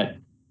being at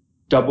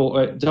double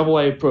A,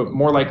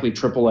 more likely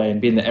triple A,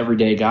 and being the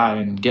everyday guy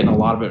and getting a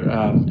lot of it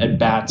at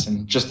bats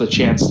and just the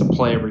chance to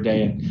play every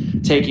day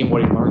and taking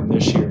what he learned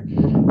this year.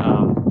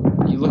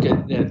 You look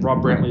at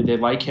Rob Brantley, they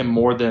like him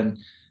more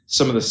than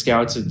some of the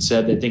scouts had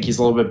said. They think he's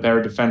a little bit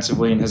better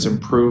defensively and has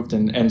improved.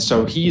 And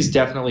so he's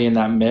definitely in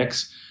that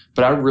mix.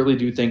 But I really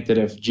do think that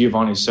if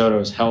Giovanni Soto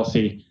is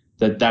healthy,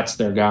 that's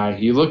their guy.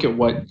 You look at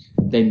what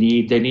they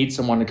need. They need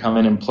someone to come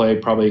in and play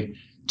probably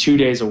 2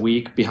 days a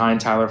week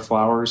behind Tyler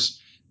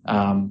Flowers.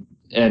 And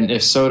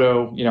if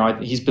Soto,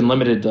 he's been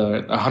limited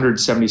to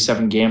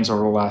 177 games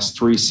over the last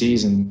 3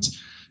 seasons.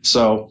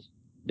 So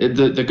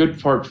the good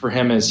part for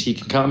him is he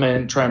can come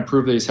in, try and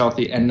prove that he's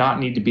healthy and not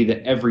need to be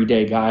the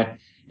everyday guy.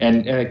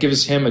 And it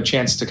gives him a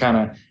chance to kind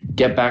of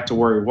get back to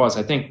where he was.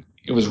 I think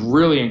it was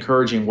really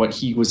encouraging what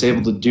he was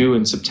able to do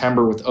in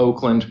September with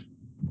Oakland,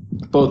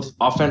 both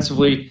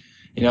offensively.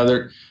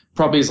 There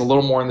probably is a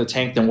little more in the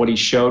tank than what he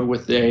showed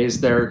with the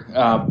A's there.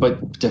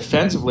 But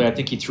defensively, I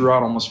think he threw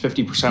out almost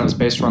 50% of his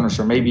base runners,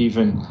 or maybe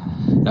even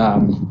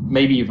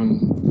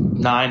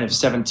 9 of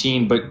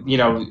 17. But,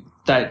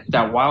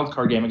 that wild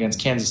card game against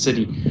Kansas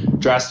City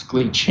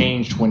drastically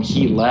changed when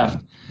he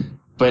left.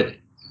 But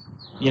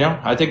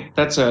I think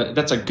that's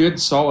a good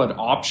solid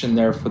option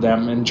there for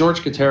them. And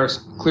George Gutierrez,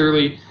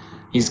 clearly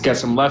He's got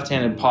some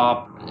left-handed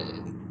pop.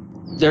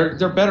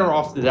 They're better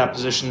off at that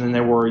position than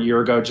they were a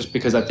year ago, just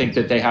because I think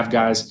that they have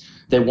guys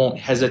they won't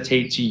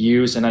hesitate to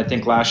use. And I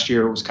think last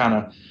year it was kind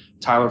of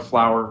Tyler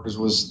Flowers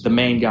was the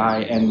main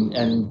guy,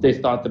 and they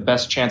thought the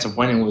best chance of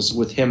winning was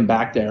with him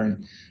back there.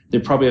 And they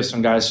probably have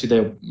some guys who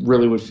they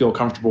really would feel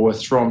comfortable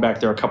with throwing back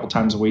there a couple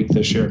times a week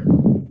this year.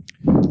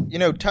 You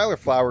know, Tyler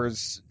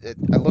Flowers,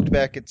 I looked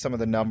back at some of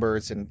the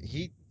numbers, and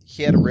he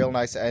had a real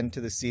nice end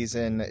to the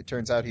season. It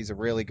turns out he's a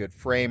really good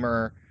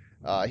framer.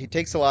 He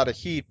takes a lot of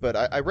heat, but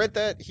I read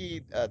that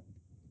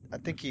I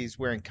think he's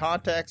wearing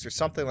contacts or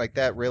something like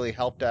that really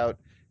helped out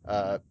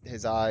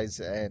his eyes,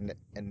 and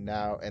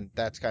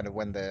that's kind of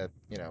when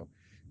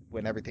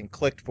when everything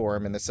clicked for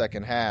him in the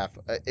second half.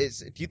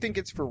 Do you think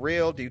it's for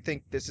real? Do you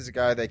think this is a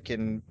guy that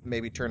can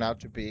maybe turn out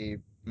to be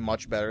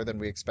much better than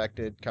we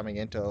expected coming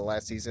into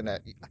last season?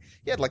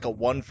 He had like a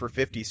 1 for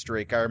 50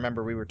 streak. I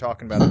remember we were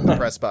talking about it in the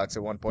press box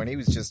at one point. He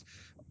was just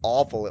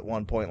awful at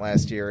one point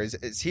last year.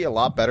 Is he a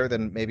lot better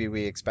than maybe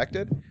we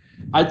expected?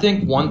 I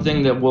think one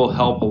thing that will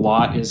help a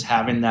lot is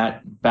having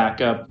that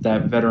backup,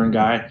 that veteran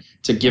guy,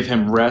 to give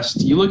him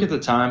rest. You look at the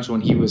times when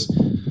he was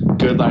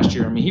good last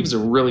year. I mean, he was a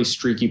really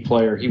streaky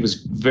player. He was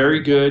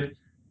very good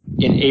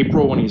in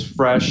April when he was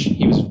fresh.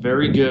 He was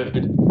very good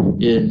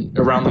in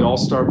around the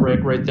All-Star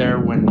break right there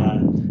when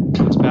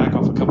comes back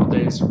off a couple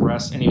days of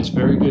rest, and he was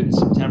very good in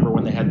September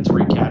when they had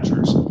 3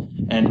 catchers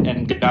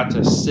and got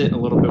to sit a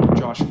little bit with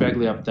Josh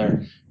Fegley up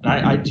there. And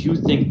I do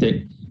think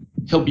that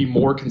he'll be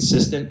more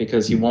consistent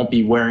because he won't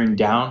be wearing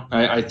down.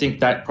 I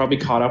think that probably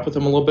caught up with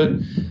him a little bit.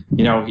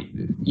 You know,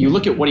 you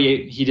look at what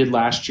he did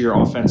last year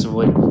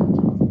offensively.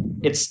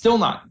 It's still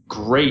not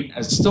great.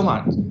 It's still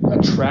not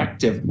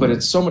attractive, but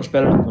it's so much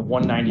better than the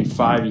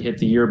 195 he hit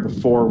the year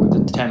before with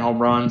the 10 home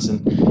runs.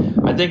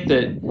 And I think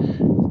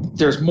that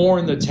there's more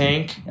in the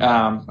tank.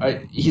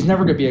 He's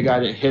never going to be a guy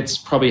that hits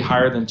probably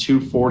higher than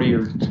 240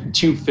 or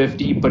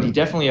 250, but he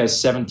definitely has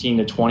 17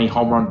 to 20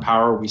 home run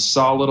power. We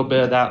saw a little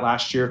bit of that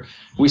last year.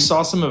 We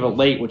saw some of it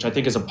late, which I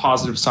think is a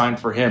positive sign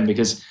for him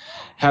because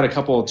had a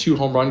couple of 2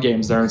 home run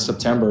games there in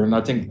September. And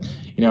I think,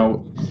 you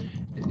know,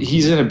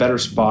 he's in a better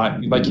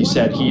spot. Like you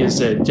said, he is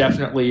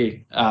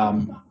definitely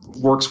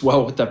works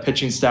well with the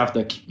pitching staff.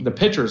 The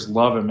pitchers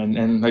love him.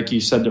 And like you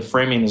said, the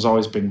framing has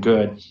always been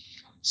good.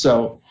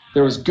 So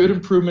there was good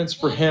improvements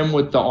for him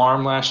with the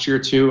arm last year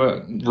too,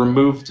 a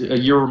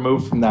year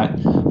removed from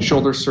that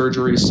shoulder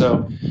surgery.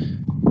 So,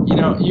 you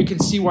know, you can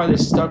see why they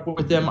stuck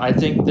with him. I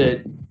think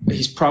that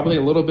he's probably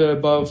a little bit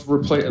above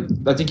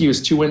I think he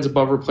was 2 wins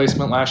above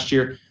replacement last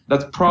year.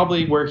 That's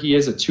probably where he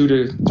is, a 2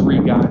 to 3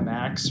 guy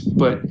max.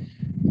 But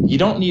you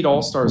don't need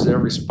all-stars at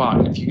every spot.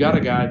 And if you got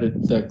a guy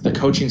that the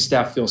coaching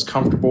staff feels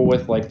comfortable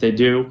with like they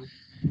do,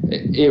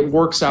 it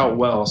works out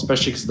well,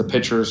 especially because the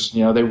pitchers,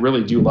 you know, they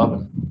really do love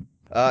him.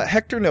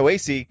 Hector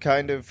Noesi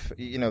kind of,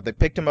 you know, they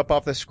picked him up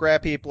off the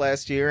scrap heap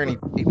last year, and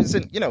he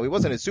wasn't, you know, he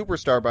wasn't a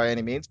superstar by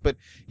any means, but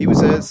he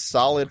was a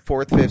solid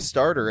 4th, 5th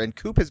starter, and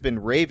Coop has been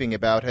raving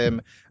about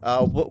him.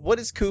 What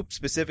has Coop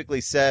specifically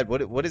said?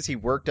 What has he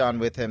worked on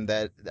with him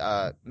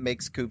that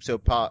makes Coop so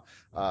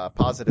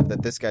positive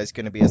that this guy's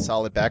going to be a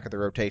solid back of the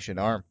rotation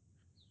arm?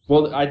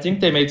 Well, I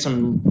think they made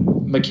some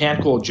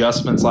mechanical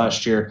adjustments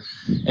last year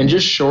and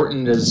just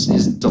shortened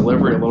his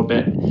delivery a little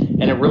bit,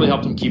 and it really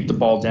helped him keep the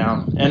ball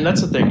down. And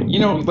that's the thing, you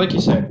know, like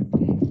you said,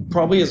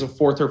 probably as a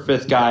 4th or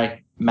 5th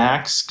guy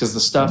max, because the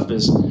stuff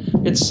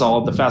it's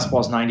solid. The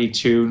fastball is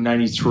 92,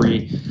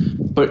 93,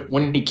 but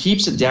when he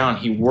keeps it down,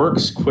 he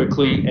works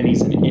quickly and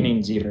he's an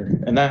innings eater.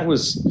 And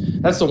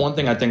that's the one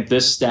thing I think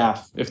this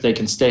staff, if they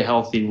can stay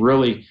healthy,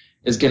 really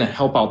is going to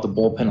help out the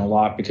bullpen a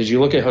lot, because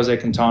you look at Jose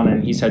Quintana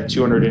and he's had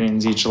 200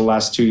 innings each of the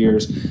last 2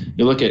 years.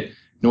 You look at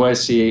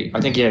Noesi,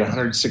 I think he had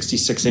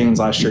 166 innings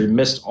last year. He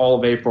missed all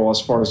of April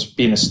as far as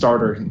being a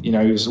starter. You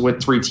know, he was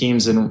with 3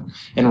 teams in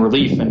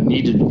relief and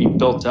needed to be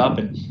built up.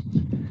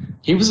 And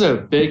he was a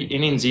big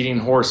innings-eating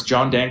horse.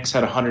 John Danks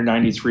had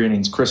 193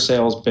 innings. Chris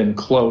Sale's been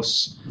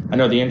close. I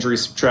know the injury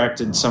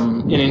subtracted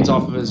some innings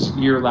off of his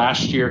year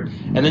last year.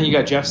 And then you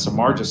got Jeff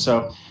Samardzija.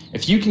 So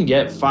if you can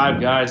get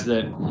 5 guys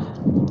that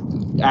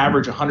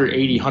average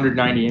 180,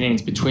 190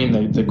 innings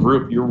between the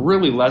group, you're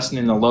really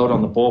lessening the load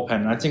on the bullpen.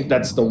 And I think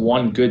that's the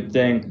one good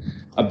thing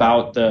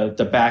about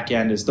the back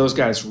end is those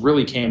guys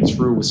really came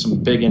through with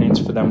some big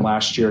innings for them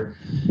last year.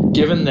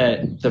 Given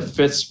that the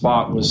 5th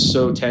spot was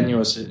so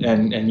tenuous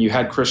and you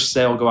had Chris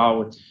Sale go out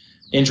with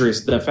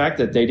injuries, the fact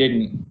that they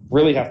didn't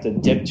really have to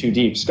dip too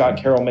deep. Scott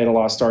Carroll made a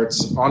lot of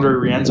starts. Andre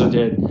Rienzo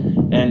did.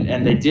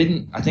 And they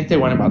didn't. I think they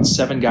went about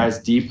 7 guys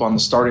deep on the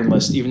starting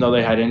list, even though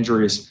they had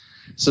injuries.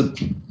 So,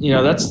 you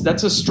know,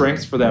 that's a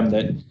strength for them,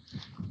 that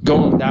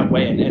going that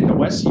way. And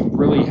Noesi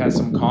really has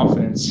some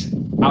confidence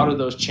out of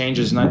those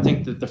changes. And I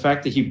think that the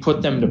fact that he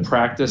put them to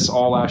practice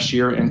all last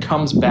year and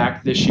comes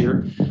back this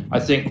year, I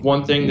think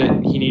one thing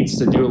that he needs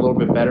to do a little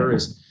bit better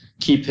is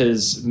keep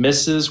his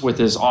misses with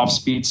his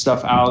off-speed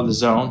stuff out of the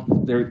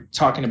zone. They're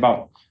talking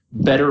about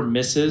better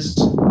misses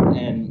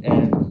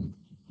and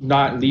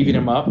not leaving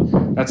him up.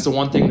 That's the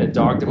one thing that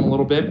dogged him a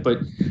little bit. But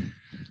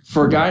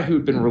for a guy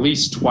who'd been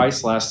released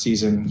twice last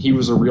season, he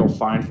was a real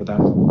find for them.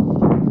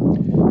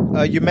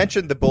 You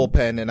mentioned the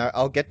bullpen, and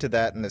I'll get to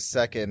that in a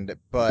second,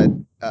 but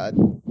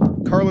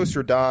Carlos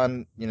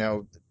Rodon,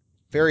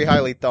 very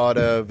highly thought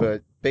of,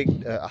 a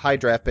high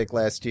draft pick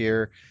last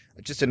year,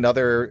 just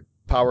another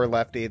power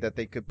lefty that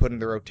they could put in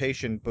the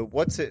rotation. But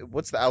what's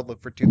the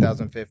outlook for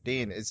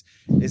 2015? Is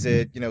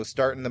it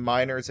start in the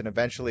minors and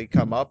eventually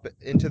come up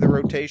into the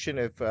rotation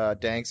if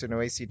Danks or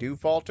Noesi do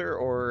falter,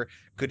 or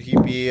could he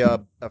be a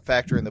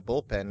factor in the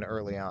bullpen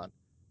early on?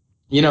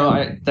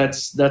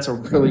 That's a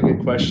really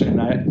good question.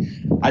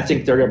 I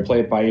think they're going to play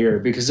it by ear,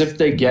 because if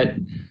they get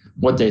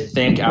what they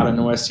think out of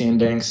Noesi and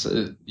Danks,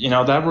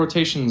 that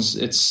rotation's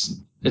it's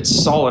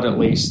solid at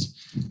least.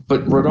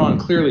 But Rodon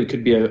clearly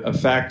could be a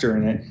factor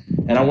in it,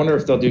 and I wonder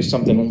if they'll do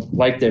something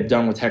like they've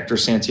done with Hector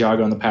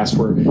Santiago in the past,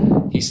 where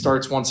he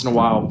starts once in a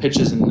while,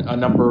 pitches in a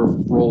number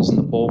of roles in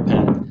the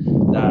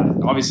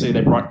bullpen. Obviously,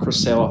 they brought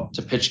Chris Sale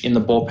to pitch in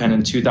the bullpen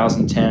in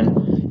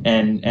 2010,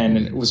 and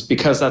it was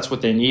because that's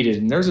what they needed.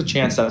 And there's a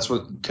chance that's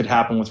what could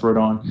happen with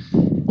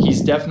Rodon.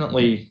 He's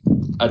definitely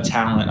a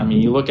talent. I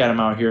mean, you look at him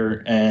out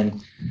here,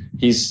 and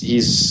he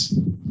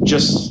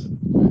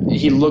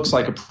looks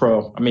like a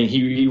pro. I mean,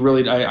 he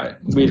really.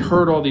 We'd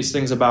heard all these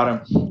things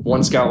about him.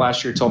 One scout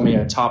last year told me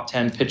a top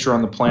 10 pitcher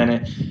on the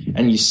planet,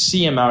 and you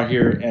see him out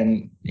here,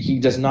 and he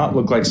does not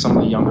look like some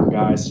of the younger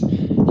guys.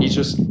 He's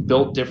just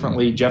built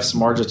differently. Jeff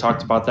Samardzija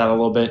talked about that a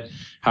little bit,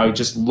 how he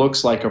just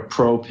looks like a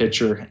pro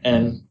pitcher,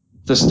 and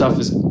the stuff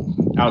is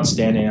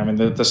outstanding. I mean,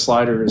 the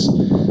slider is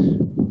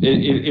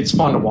it's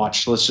fun to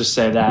watch. Let's just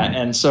say that.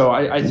 And so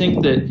I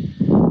think that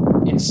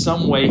in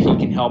some way he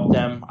can help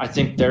them. I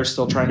think they're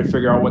still trying to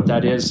figure out what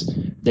that is.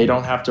 They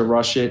don't have to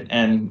rush it.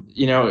 And,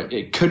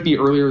 it could be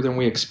earlier than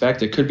we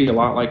expect. It could be a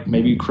lot like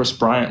maybe Chris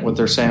Bryant, what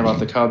they're saying about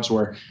the Cubs,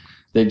 where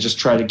they just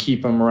try to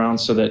keep him around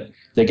so that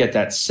they get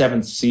that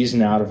 7th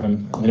season out of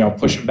him,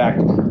 push him back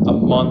a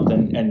month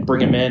and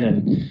bring him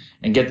in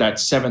and get that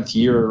 7th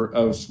year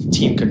of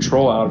team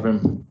control out of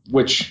him,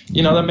 which,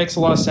 that makes a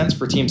lot of sense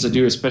for teams to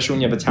do, especially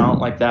when you have a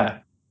talent like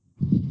that.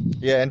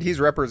 Yeah, and he's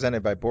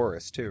represented by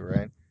Boris too,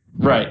 right?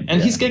 Right, and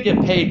he's going to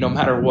get paid no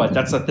matter what.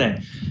 That's the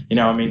thing.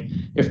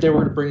 If they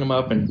were to bring him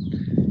up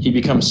and he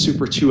becomes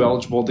Super 2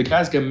 eligible, the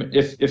guy's going to,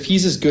 if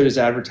he's as good as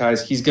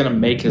advertised, he's going to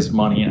make his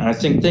money. And I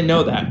think they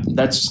know that.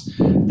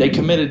 They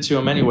committed to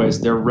him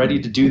anyways. They're ready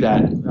to do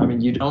that. I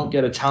mean, you don't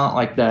get a talent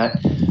like that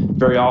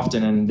very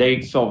often, and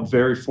they felt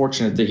very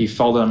fortunate that he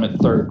fell to them at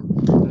third.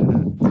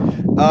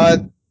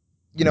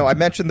 I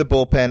mentioned the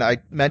bullpen. I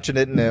mentioned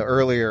it in an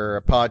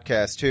earlier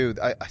podcast too.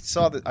 I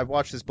saw that. I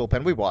watched this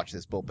bullpen. We watched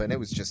this bullpen. It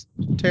was just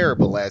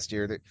terrible last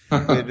year.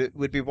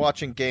 We'd be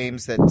watching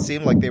games that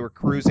seemed like they were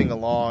cruising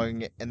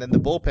along, and then the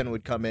bullpen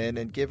would come in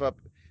and give up,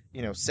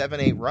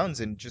 7-8 runs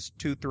in just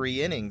 2-3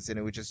 innings, and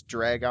it would just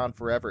drag on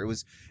forever. It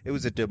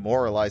was a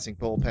demoralizing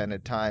bullpen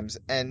at times,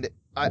 and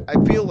I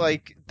feel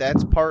like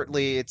that's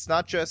partly. It's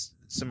not just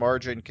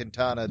Samardzija and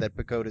Quintana that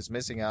Pacota's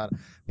missing on,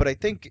 but I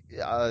think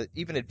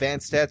even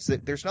advanced stats,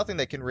 that there's nothing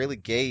that can really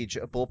gauge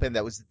a bullpen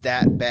that was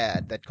that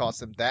bad, that cost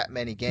them that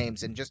many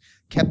games and just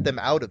kept them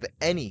out of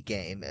any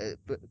game.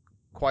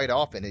 Quite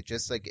often,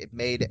 it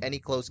made any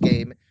close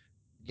game,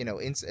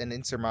 an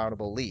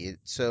insurmountable lead.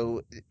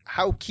 So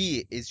how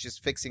key is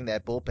just fixing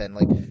that bullpen,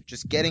 like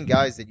just getting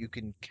guys that you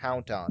can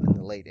count on in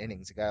the late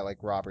innings, a guy like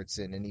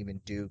Robertson and even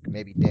Duke,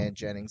 maybe Dan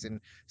Jennings,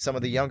 and some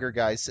of the younger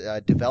guys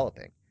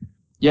developing.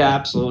 Yeah,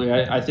 absolutely.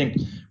 I think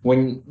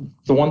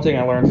the one thing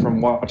I learned from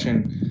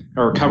watching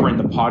or covering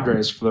the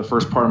Padres for the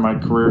first part of my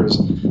career is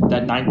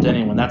that 9th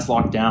inning, when that's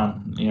locked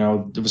down,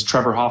 it was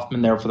Trevor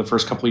Hoffman there for the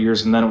first couple of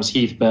years, and then it was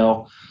Heath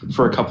Bell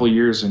for a couple of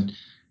years. And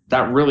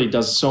that really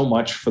does so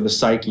much for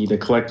the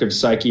collective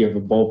psyche of the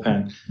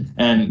bullpen.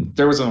 And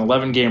there was an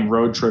 11-game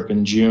road trip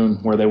in June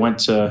where they went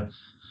to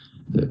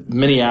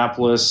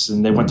Minneapolis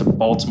and they went to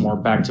Baltimore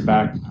back to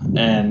back.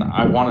 And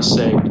I want to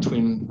say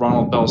between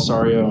Ronald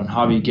Belisario and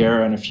Javi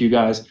Guerra and a few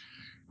guys,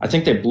 I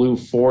think they blew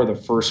 4 of the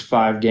first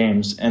 5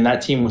 games, and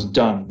that team was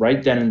done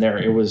right then and there.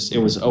 It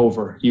was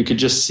over. You could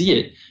just see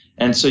it.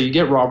 And so you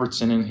get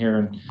Robertson in here,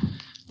 and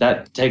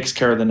that takes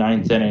care of the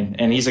 9th inning.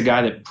 And he's a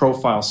guy that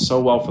profiles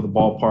so well for the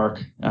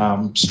ballpark,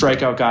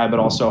 strikeout guy, but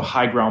also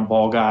high ground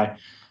ball guy.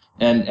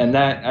 And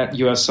that at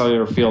U.S.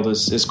 Cellular Field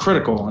is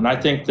critical. And I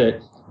think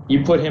that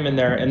you put him in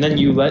there, and then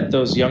you let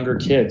those younger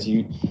kids.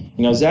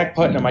 Zach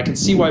Putnam. I can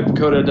see why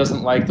Pecota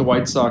doesn't like the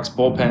White Sox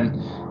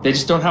bullpen. They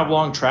just don't have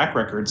long track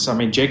records. I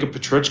mean, Jacob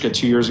Petruchka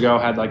 2 years ago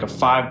had like a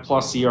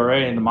 5+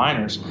 ERA in the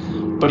minors,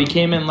 but he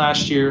came in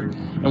last year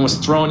and was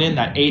thrown in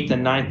that 8th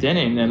and 9th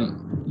inning,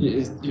 and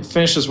it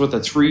finishes with a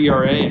 3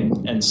 ERA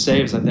and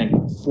saves, I think,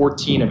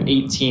 14 of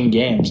 18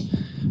 games.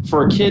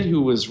 For a kid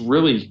who was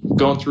really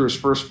going through his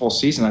first full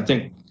season, I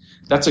think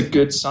that's a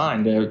good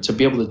sign to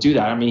be able to do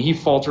that. I mean, he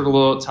faltered a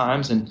little at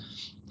times,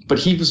 but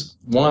he was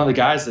one of the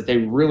guys that they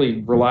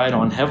really relied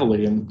on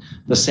heavily. And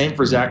the same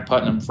for Zach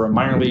Putnam, for a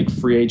minor league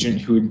free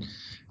agent who'd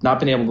not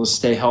been able to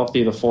stay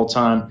healthy the full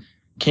time,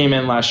 came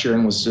in last year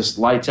and was just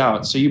lights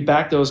out. So you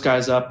back those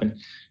guys up, and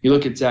You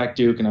look at Zach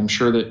Duke, and I'm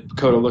sure that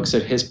Dakota looks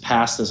at his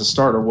past as a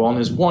starter. Well, in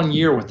his 1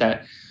 year with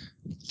that,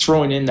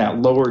 throwing in that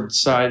lowered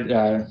side,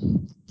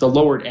 the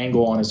lowered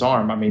angle on his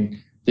arm, I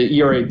mean, the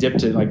ERA dipped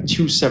to like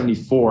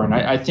 274. And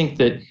I think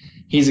that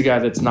he's a guy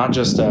that's not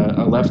just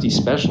a lefty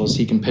specialist.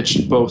 He can pitch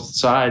both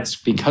sides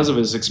because of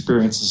his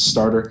experience as a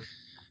starter.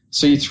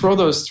 So you throw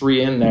those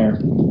three in there,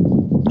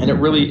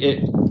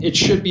 and it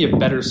should be a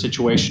better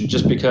situation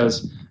just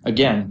because,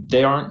 again,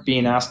 they aren't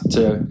being asked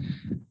to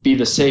be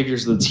the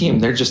saviors of the team.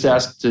 They're just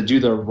asked to do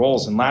their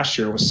roles. And last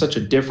year was such a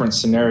different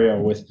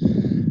scenario with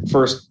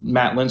first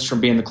Matt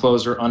Lindstrom being the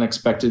closer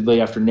unexpectedly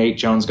after Nate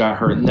Jones got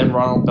hurt, and then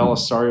Ronald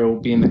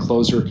Belisario being the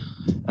closer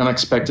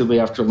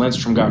unexpectedly after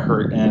Lindstrom got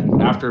hurt.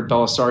 And after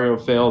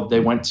Belisario failed, they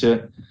went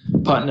to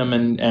Putnam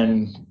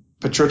and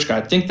Petruchka.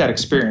 I think that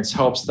experience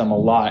helps them a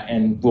lot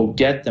and will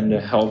get them to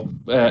help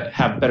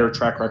have better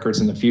track records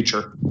in the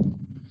future.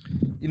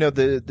 You know,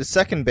 the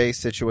second base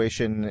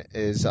situation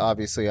is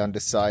obviously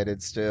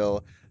undecided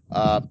still,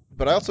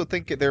 but I also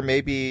think there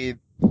may be,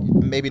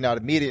 maybe not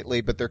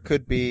immediately, but there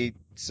could be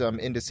some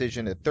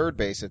indecision at third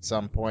base at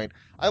some point.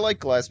 I like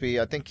Gillespie.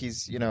 I think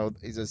he's got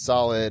a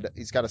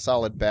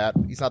solid bat.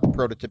 He's not the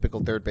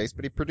prototypical third base,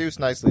 but he produced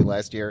nicely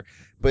last year.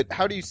 But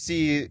how do you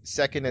see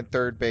second and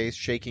third base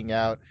shaking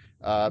out,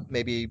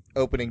 maybe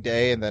opening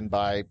day and then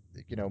by,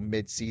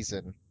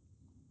 mid-season?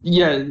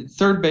 Yeah,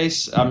 third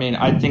base, I mean,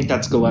 I think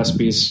that's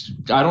Gillespie's.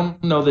 I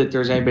don't know that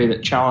there's anybody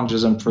that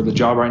challenges him for the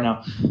job right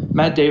now.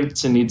 Matt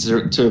Davidson needs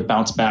to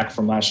bounce back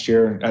from last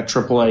year at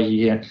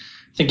AAA. I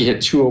think he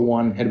hit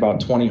 201, hit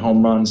about 20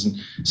 home runs. And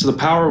so the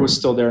power was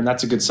still there, and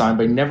that's a good sign,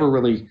 but he never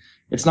really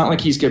 – it's not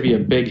like he's going to be a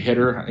big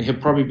hitter. He'll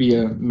probably be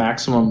a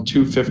maximum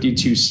 250,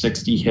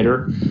 260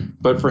 hitter.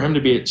 But for him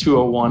to be at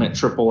 201 at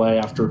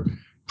AAA after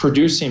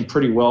producing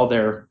pretty well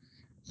there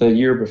the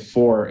year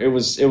before, it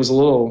was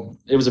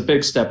a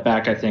big step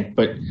back, I think,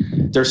 but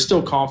they're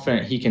still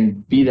confident he can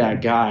be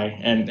that guy,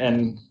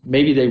 and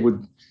maybe they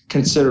would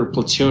consider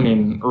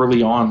platooning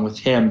early on with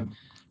him.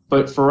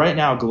 But for right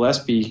now,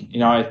 Gillespie,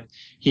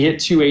 he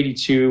hit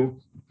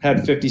 282,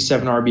 had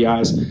 57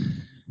 RBIs.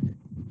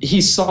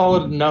 He's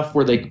solid enough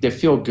where they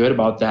feel good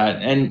about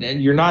that,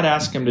 and you're not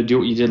asking him to do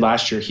what you did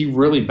last year. He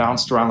really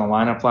bounced around the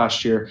lineup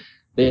last year.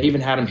 They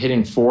even had him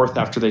hitting fourth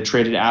after they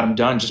traded Adam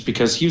Dunn, just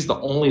because he was the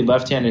only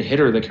left-handed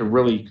hitter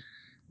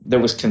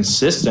that was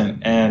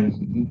consistent,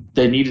 and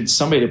they needed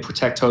somebody to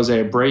protect Jose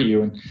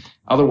Abreu, and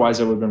otherwise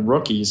it would have been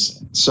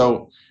rookies.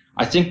 So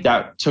I think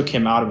that took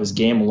him out of his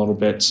game a little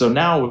bit. So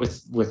now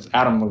with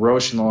Adam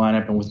LaRoche in the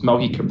lineup and with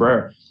Melky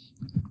Cabrera,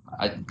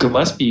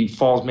 Gillespie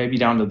falls maybe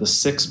down to the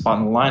sixth spot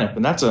in the lineup,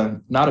 and that's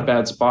not a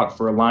bad spot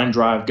for a line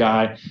drive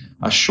guy,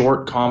 a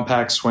short,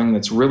 compact swing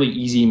that's really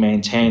easy to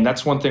maintain.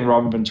 That's one thing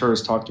Robin Ventura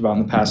has talked about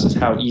in the past, is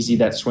how easy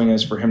that swing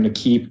is for him to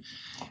keep,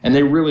 and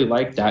they really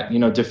like that.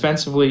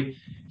 Defensively,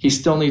 he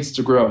still needs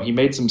to grow. He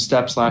made some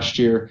steps last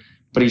year,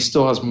 but he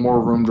still has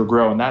more room to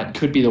grow, and that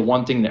could be the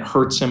one thing that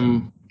hurts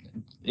him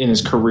in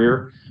his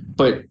career.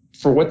 But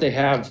for what they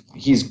have,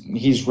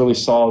 he's really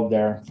solid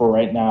there for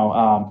right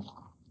now.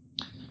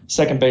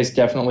 Second base,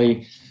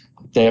 definitely,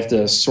 they have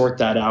to sort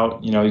that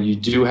out. You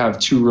do have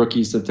two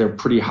rookies that they're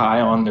pretty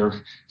high on.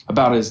 They're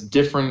about as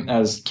different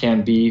as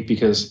can be,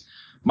 because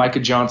Micah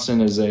Johnson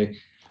is a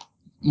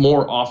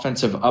more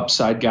offensive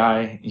upside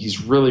guy.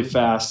 He's really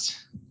fast.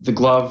 The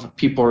glove,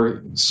 people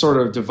are sort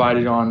of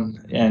divided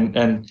on,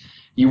 and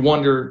you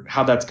wonder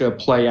how that's going to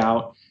play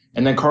out.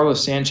 And then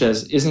Carlos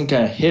Sanchez isn't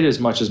going to hit as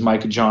much as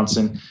Micah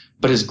Johnson,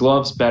 but his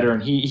glove's better,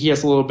 and he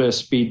has a little bit of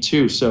speed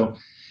too. So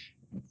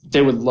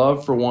they would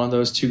love for one of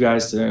those two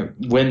guys to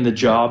win the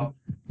job.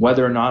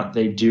 Whether or not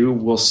they do,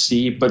 we'll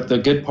see. But the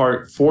good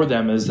part for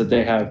them is that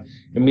they have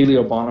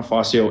Emilio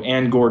Bonifacio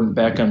and Gordon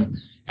Beckham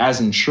as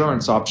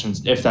insurance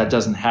options if that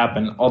doesn't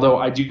happen. Although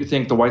I do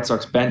think the White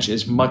Sox bench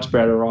is much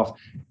better off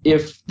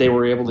if they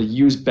were able to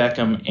use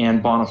Beckham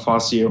and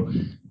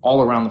Bonifacio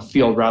all around the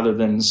field rather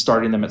than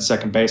starting them at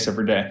second base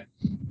every day.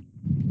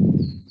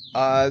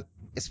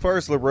 As far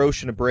as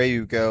LaRoche and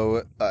Abreu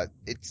go,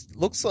 it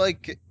looks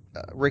like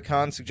Rick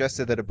Hahn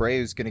suggested that Abreu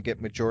is going to get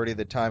majority of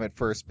the time at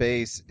first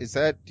base. Is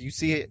that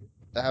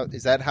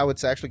how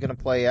it's actually going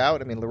to play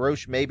out? I mean,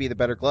 LaRoche may be the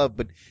better glove,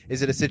 but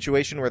is it a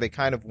situation where they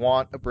kind of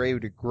want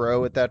Abreu to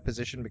grow at that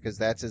position because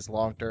that's his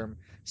long-term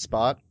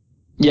spot?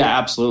 Yeah,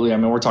 absolutely. I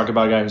mean, we're talking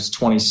about a guy who's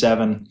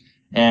 27,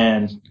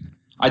 and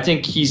I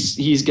think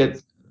he's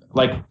get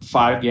like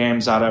 5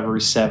 games out of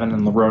every 7,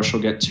 and LaRoche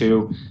will get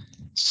 2,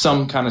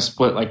 some kind of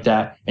split like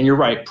that. And you're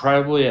right,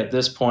 probably at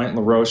this point,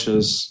 LaRoche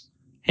is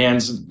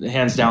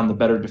hands down the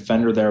better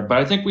defender there. But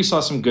I think we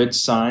saw some good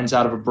signs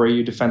out of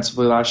Abreu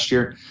defensively last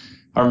year.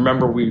 I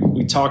remember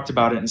we talked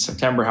about it in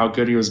September, how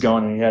good he was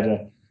going, and he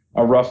had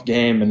a rough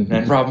game,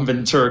 and Robin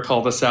Ventura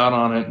called us out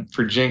on it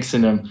for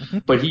jinxing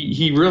him. But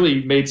he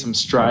really made some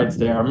strides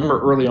there. I remember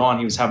early on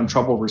he was having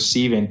trouble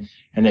receiving,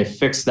 and they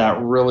fixed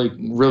that really,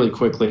 really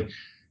quickly.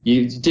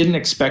 You didn't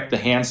expect the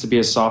hands to be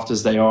as soft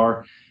as they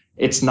are.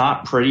 It's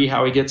not pretty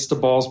how he gets the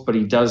balls, but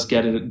he does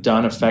get it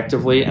done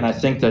effectively. And I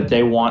think that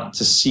they want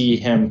to see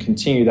him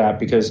continue that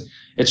because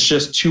it's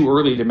just too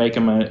early to make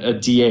him a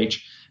DH.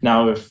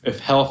 Now, if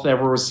health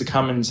ever was to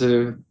come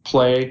into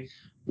play,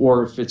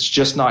 or if it's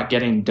just not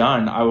getting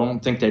done, I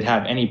don't think they'd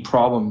have any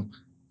problem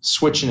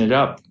switching it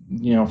up,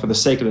 for the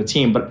sake of the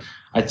team. But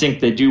I think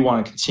they do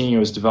want to continue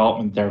his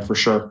development there for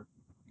sure.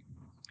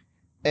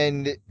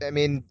 And, I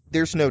mean,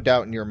 there's no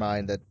doubt in your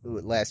mind that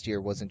last year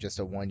wasn't just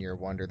a one-year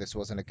wonder. This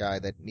wasn't a guy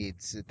that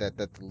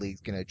the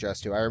league's going to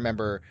adjust to. I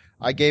remember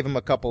I gave him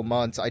a couple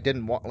months. I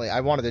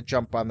wanted to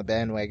jump on the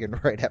bandwagon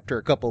right after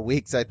a couple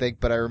weeks, I think,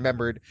 but I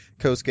remembered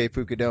Kosuke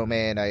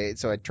Fukudome, and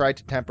so I tried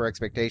to temper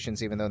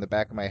expectations, even though in the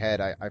back of my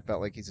head I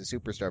felt like he's a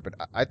superstar. But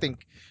I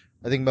think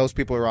most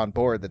people are on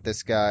board that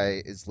this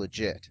guy is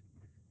legit.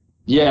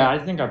 Yeah,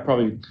 I think I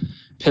probably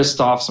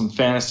pissed off some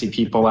fantasy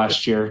people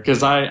last year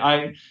because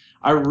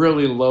I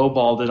really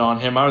lowballed it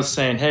on him. I was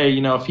saying, hey,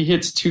 if he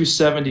hits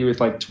 270 with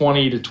like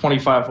 20 to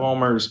 25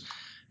 homers,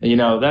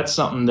 that's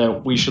something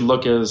that we should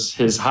look as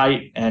his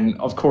height. And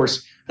of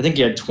course, I think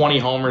he had 20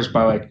 homers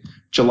by like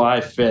July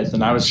 5th,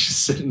 and I was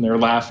just sitting there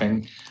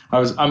laughing.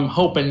 I'm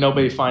hoping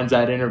nobody finds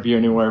that interview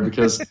anywhere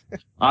because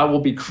I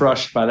will be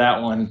crushed by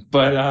that one.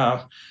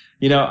 But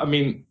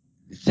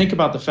think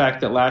about the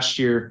fact that last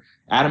year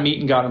Adam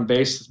Eaton got on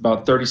base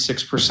about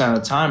 36% of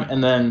the time,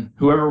 and then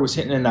whoever was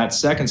hitting in that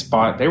second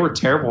spot, they were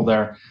terrible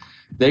there.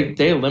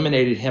 They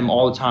eliminated him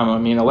all the time. I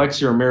mean,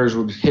 Alexi Ramirez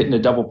was hitting the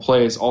double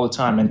plays all the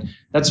time, and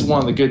that's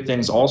one of the good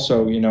things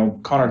also.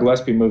 Connor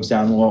Gillespie moves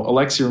down. Well,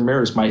 Alexi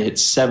Ramirez might hit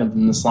seventh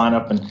in this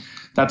lineup, and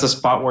that's a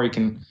spot where he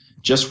can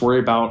just worry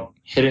about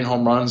hitting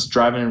home runs,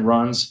 driving in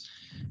runs,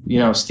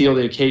 steal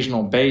the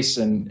occasional base,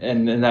 and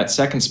in that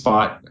second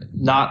spot,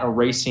 not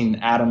erasing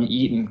Adam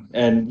Eaton.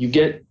 And you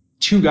get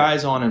two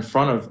guys on in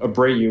front of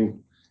Abreu,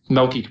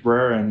 Melky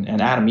Cabrera,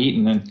 and Adam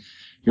Eaton, and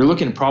you're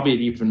looking probably at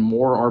even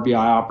more RBI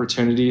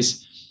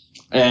opportunities.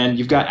 And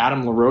you've got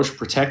Adam LaRoche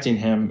protecting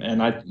him,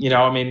 and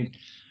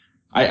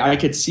I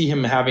could see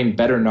him having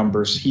better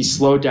numbers. He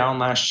slowed down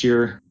last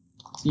year.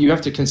 You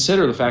have to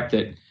consider the fact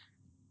that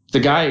the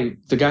guy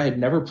had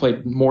never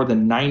played more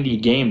than 90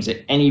 games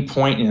at any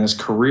point in his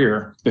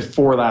career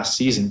before last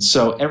season.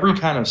 So every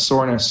kind of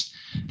soreness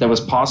that was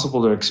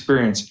possible to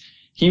experience,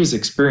 he was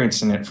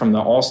experiencing it from the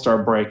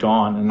All-Star break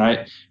on.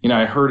 And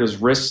I heard his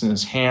wrists and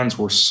his hands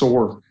were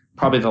sore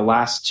probably the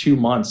last 2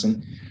 months,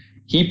 and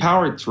he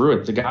powered through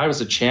it. The guy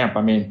was a champ.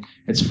 I mean,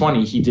 it's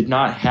funny. He did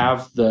not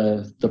have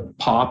the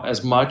pop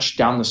as much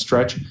down the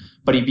stretch,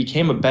 but he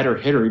became a better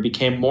hitter. He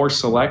became more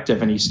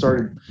selective, and he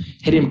started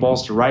hitting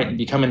balls to right and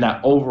becoming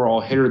that overall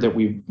hitter that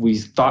we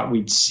thought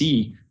we'd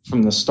see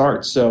from the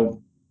start.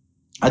 So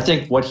I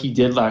think what he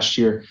did last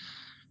year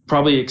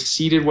probably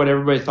exceeded what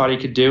everybody thought he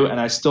could do, and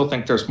I still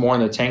think there's more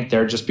in the tank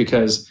there just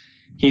because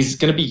he's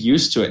going to be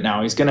used to it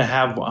now. He's going to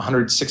have a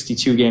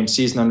 162-game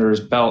season under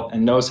his belt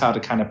and knows how to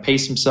kind of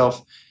pace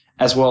himself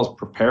as well as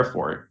prepare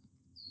for it.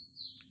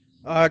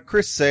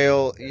 Chris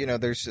Sale,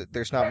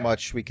 there's not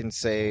much we can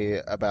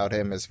say about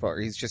him as far.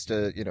 He's just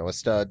a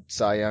stud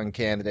Cy Young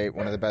candidate,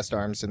 one of the best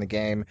arms in the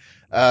game.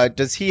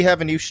 Does he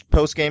have a new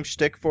post-game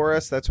shtick for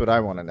us? That's what I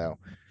want to know.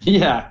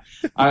 Yeah,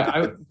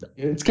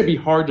 it's gonna be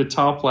hard to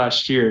top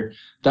last year.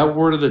 That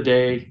word of the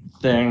day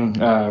thing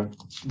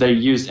they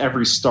used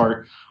every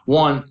start.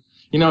 One,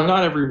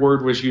 not every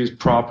word was used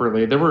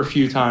properly. There were a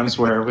few times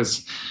where it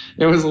was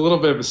a little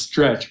bit of a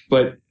stretch,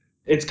 but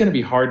it's going to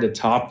be hard to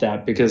top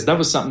that because that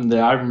was something that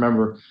I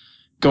remember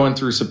going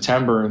through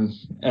September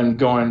and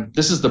going,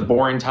 this is the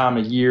boring time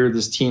of year.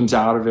 This team's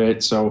out of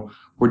it. So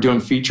we're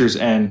doing features,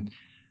 and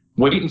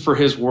waiting for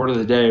his word of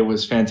the day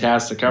was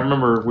fantastic. I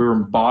remember we were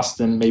in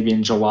Boston maybe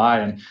in July,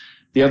 and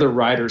the other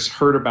writers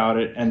heard about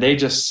it, and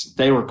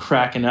they were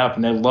cracking up,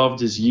 and they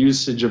loved his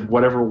usage of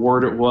whatever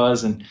word it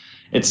was. And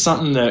it's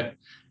something that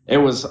it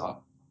was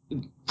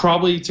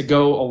probably to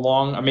go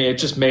along. I mean, it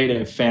just made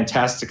a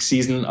fantastic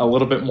season a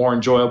little bit more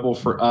enjoyable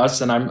for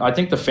us, and I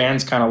think the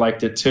fans kind of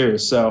liked it too.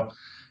 So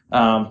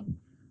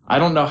I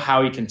don't know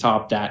how he can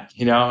top that.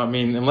 I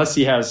mean, unless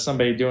he has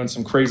somebody doing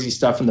some crazy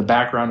stuff in the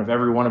background of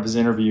every one of his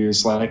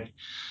interviews, like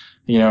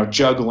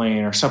juggling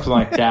or something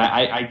like that.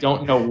 I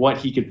don't know what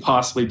he could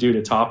possibly do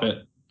to top it.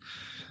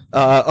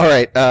 All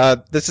right,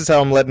 this is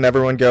how I'm letting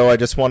everyone go. I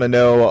just want to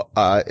know,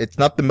 it's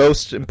not the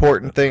most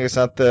important thing. It's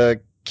not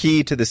the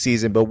key to the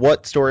season, but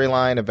what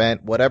storyline,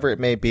 event, whatever it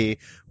may be,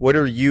 what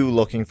are you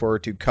looking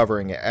forward to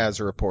covering as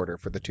a reporter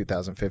for the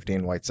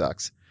 2015 White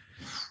Sox?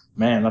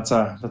 Man, that's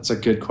a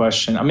good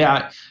question. I mean,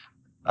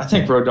 I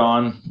think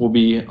Rodon will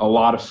be a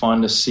lot of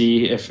fun to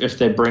see if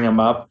they bring him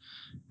up,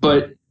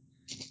 but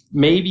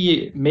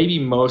maybe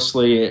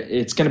mostly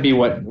it's going to be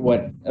what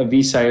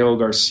Avisail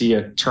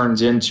Garcia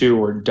turns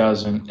into or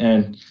doesn't,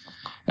 and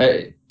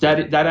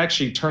that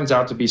actually turns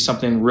out to be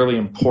something really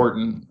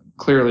important.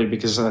 Clearly,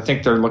 because I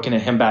think they're looking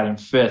at him batting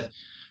fifth,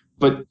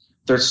 but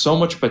there's so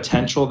much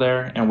potential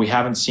there, and we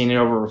haven't seen it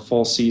over a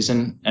full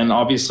season. And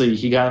obviously,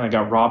 he kind of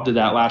got robbed of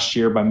that last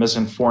year by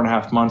missing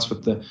 4.5 months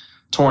with the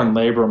torn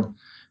labrum.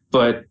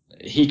 But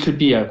he could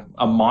be a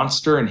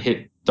monster and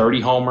hit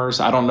 30 homers.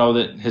 I don't know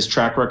that his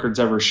track record's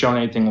ever shown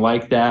anything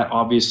like that,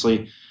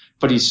 obviously,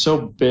 but he's so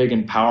big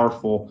and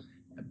powerful.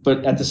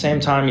 But at the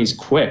same time, he's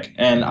quick.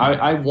 And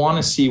I want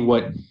to see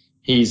what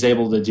he's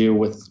able to do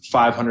with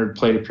 500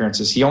 plate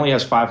appearances. He only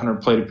has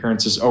 500 plate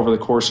appearances over the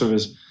course of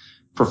his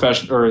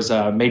professional or his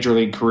major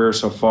league career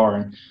so far.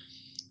 And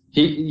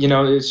he,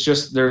 it's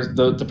just there's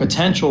the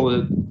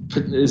potential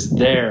that is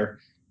there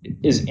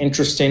is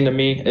interesting to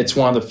me. It's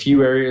one of the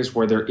few areas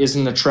where there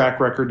isn't a track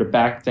record to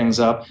back things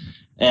up.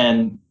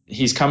 And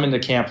he's come into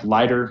camp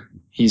lighter.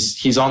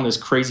 He's on this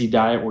crazy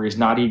diet where he's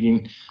not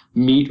eating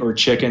meat or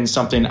chicken,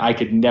 something I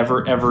could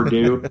never ever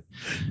do.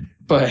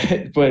 but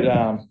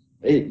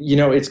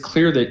it's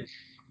clear that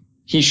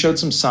he showed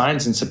some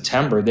signs in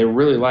September they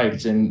really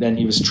liked, and then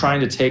he was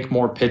trying to take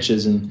more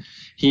pitches, and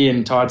he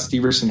and Todd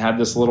Steverson had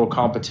this little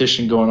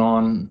competition going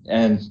on,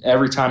 and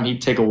every time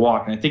he'd take a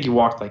walk, and I think he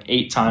walked like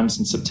 8 times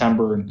in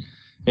September and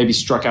maybe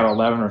struck out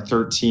 11 or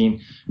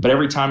 13, but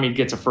every time he'd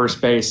get to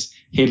first base,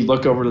 he'd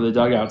look over to the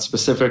dugout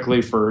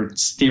specifically for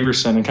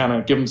Steverson and kind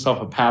of give himself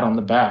a pat on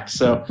the back.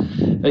 So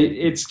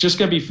it's just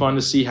going to be fun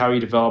to see how he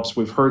develops.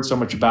 We've heard so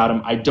much about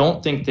him. I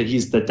don't think that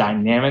he's the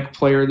dynamic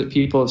player that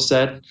people have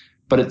said,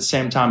 but at the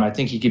same time, I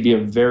think he could be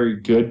a very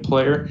good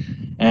player,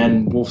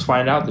 and we'll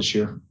find out this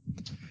year.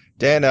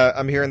 Dan,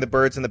 I'm hearing the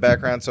birds in the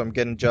background, so I'm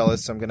getting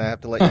jealous. So I'm going to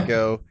have to let you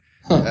go.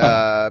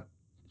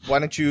 Why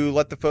don't you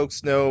let the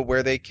folks know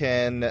where they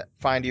can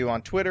find you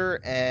on Twitter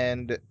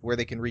and where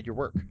they can read your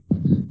work?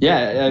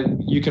 Yeah,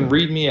 you can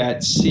read me at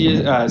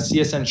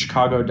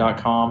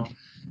csnchicago.com,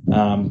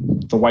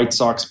 the White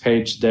Sox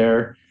page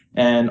there,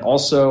 and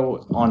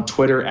also on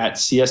Twitter at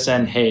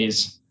CSN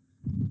Hayes.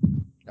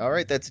 All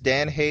right, that's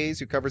Dan Hayes,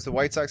 who covers the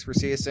White Sox for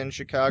CSN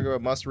Chicago, a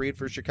must-read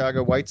for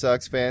Chicago White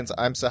Sox fans.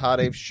 I'm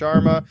Sahadev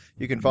Sharma.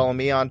 You can follow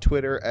me on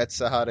Twitter at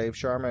Sahadev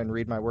Sharma and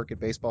read my work at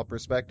Baseball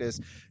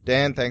Prospectus.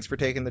 Dan, thanks for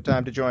taking the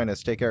time to join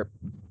us. Take care.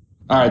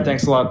 All right,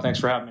 thanks a lot.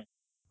 Thanks for having me.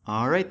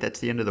 All right, that's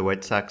the end of the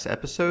White Sox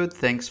episode.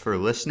 Thanks for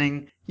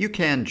listening. You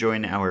can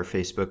join our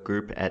Facebook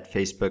group at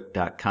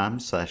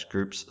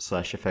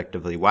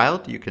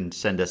facebook.com/groups/effectivelywild. You can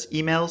send us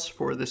emails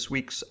for this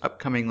week's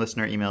upcoming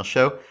listener email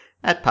show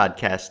at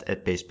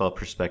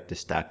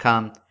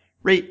podcast@baseballprospectus.com.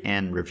 Rate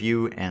and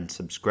review and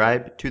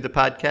subscribe to the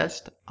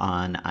podcast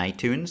on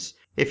iTunes.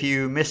 If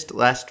you missed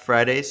last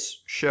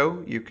Friday's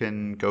show, you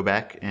can go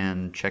back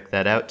and check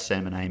that out.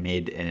 Sam and I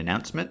made an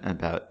announcement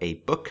about a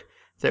book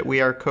that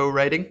we are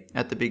co-writing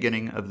at the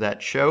beginning of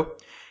that show.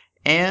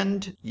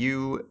 And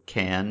you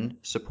can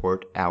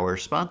support our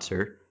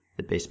sponsor,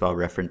 the Baseball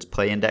Reference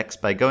Play Index,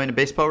 by going to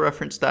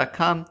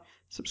baseballreference.com,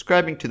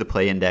 subscribing to the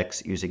Play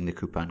Index using the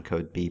coupon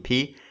code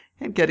BP,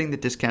 and getting the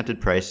discounted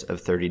price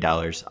of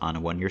 $30 on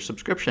a 1-year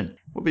subscription.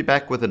 We'll be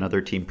back with another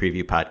team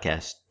preview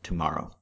podcast tomorrow.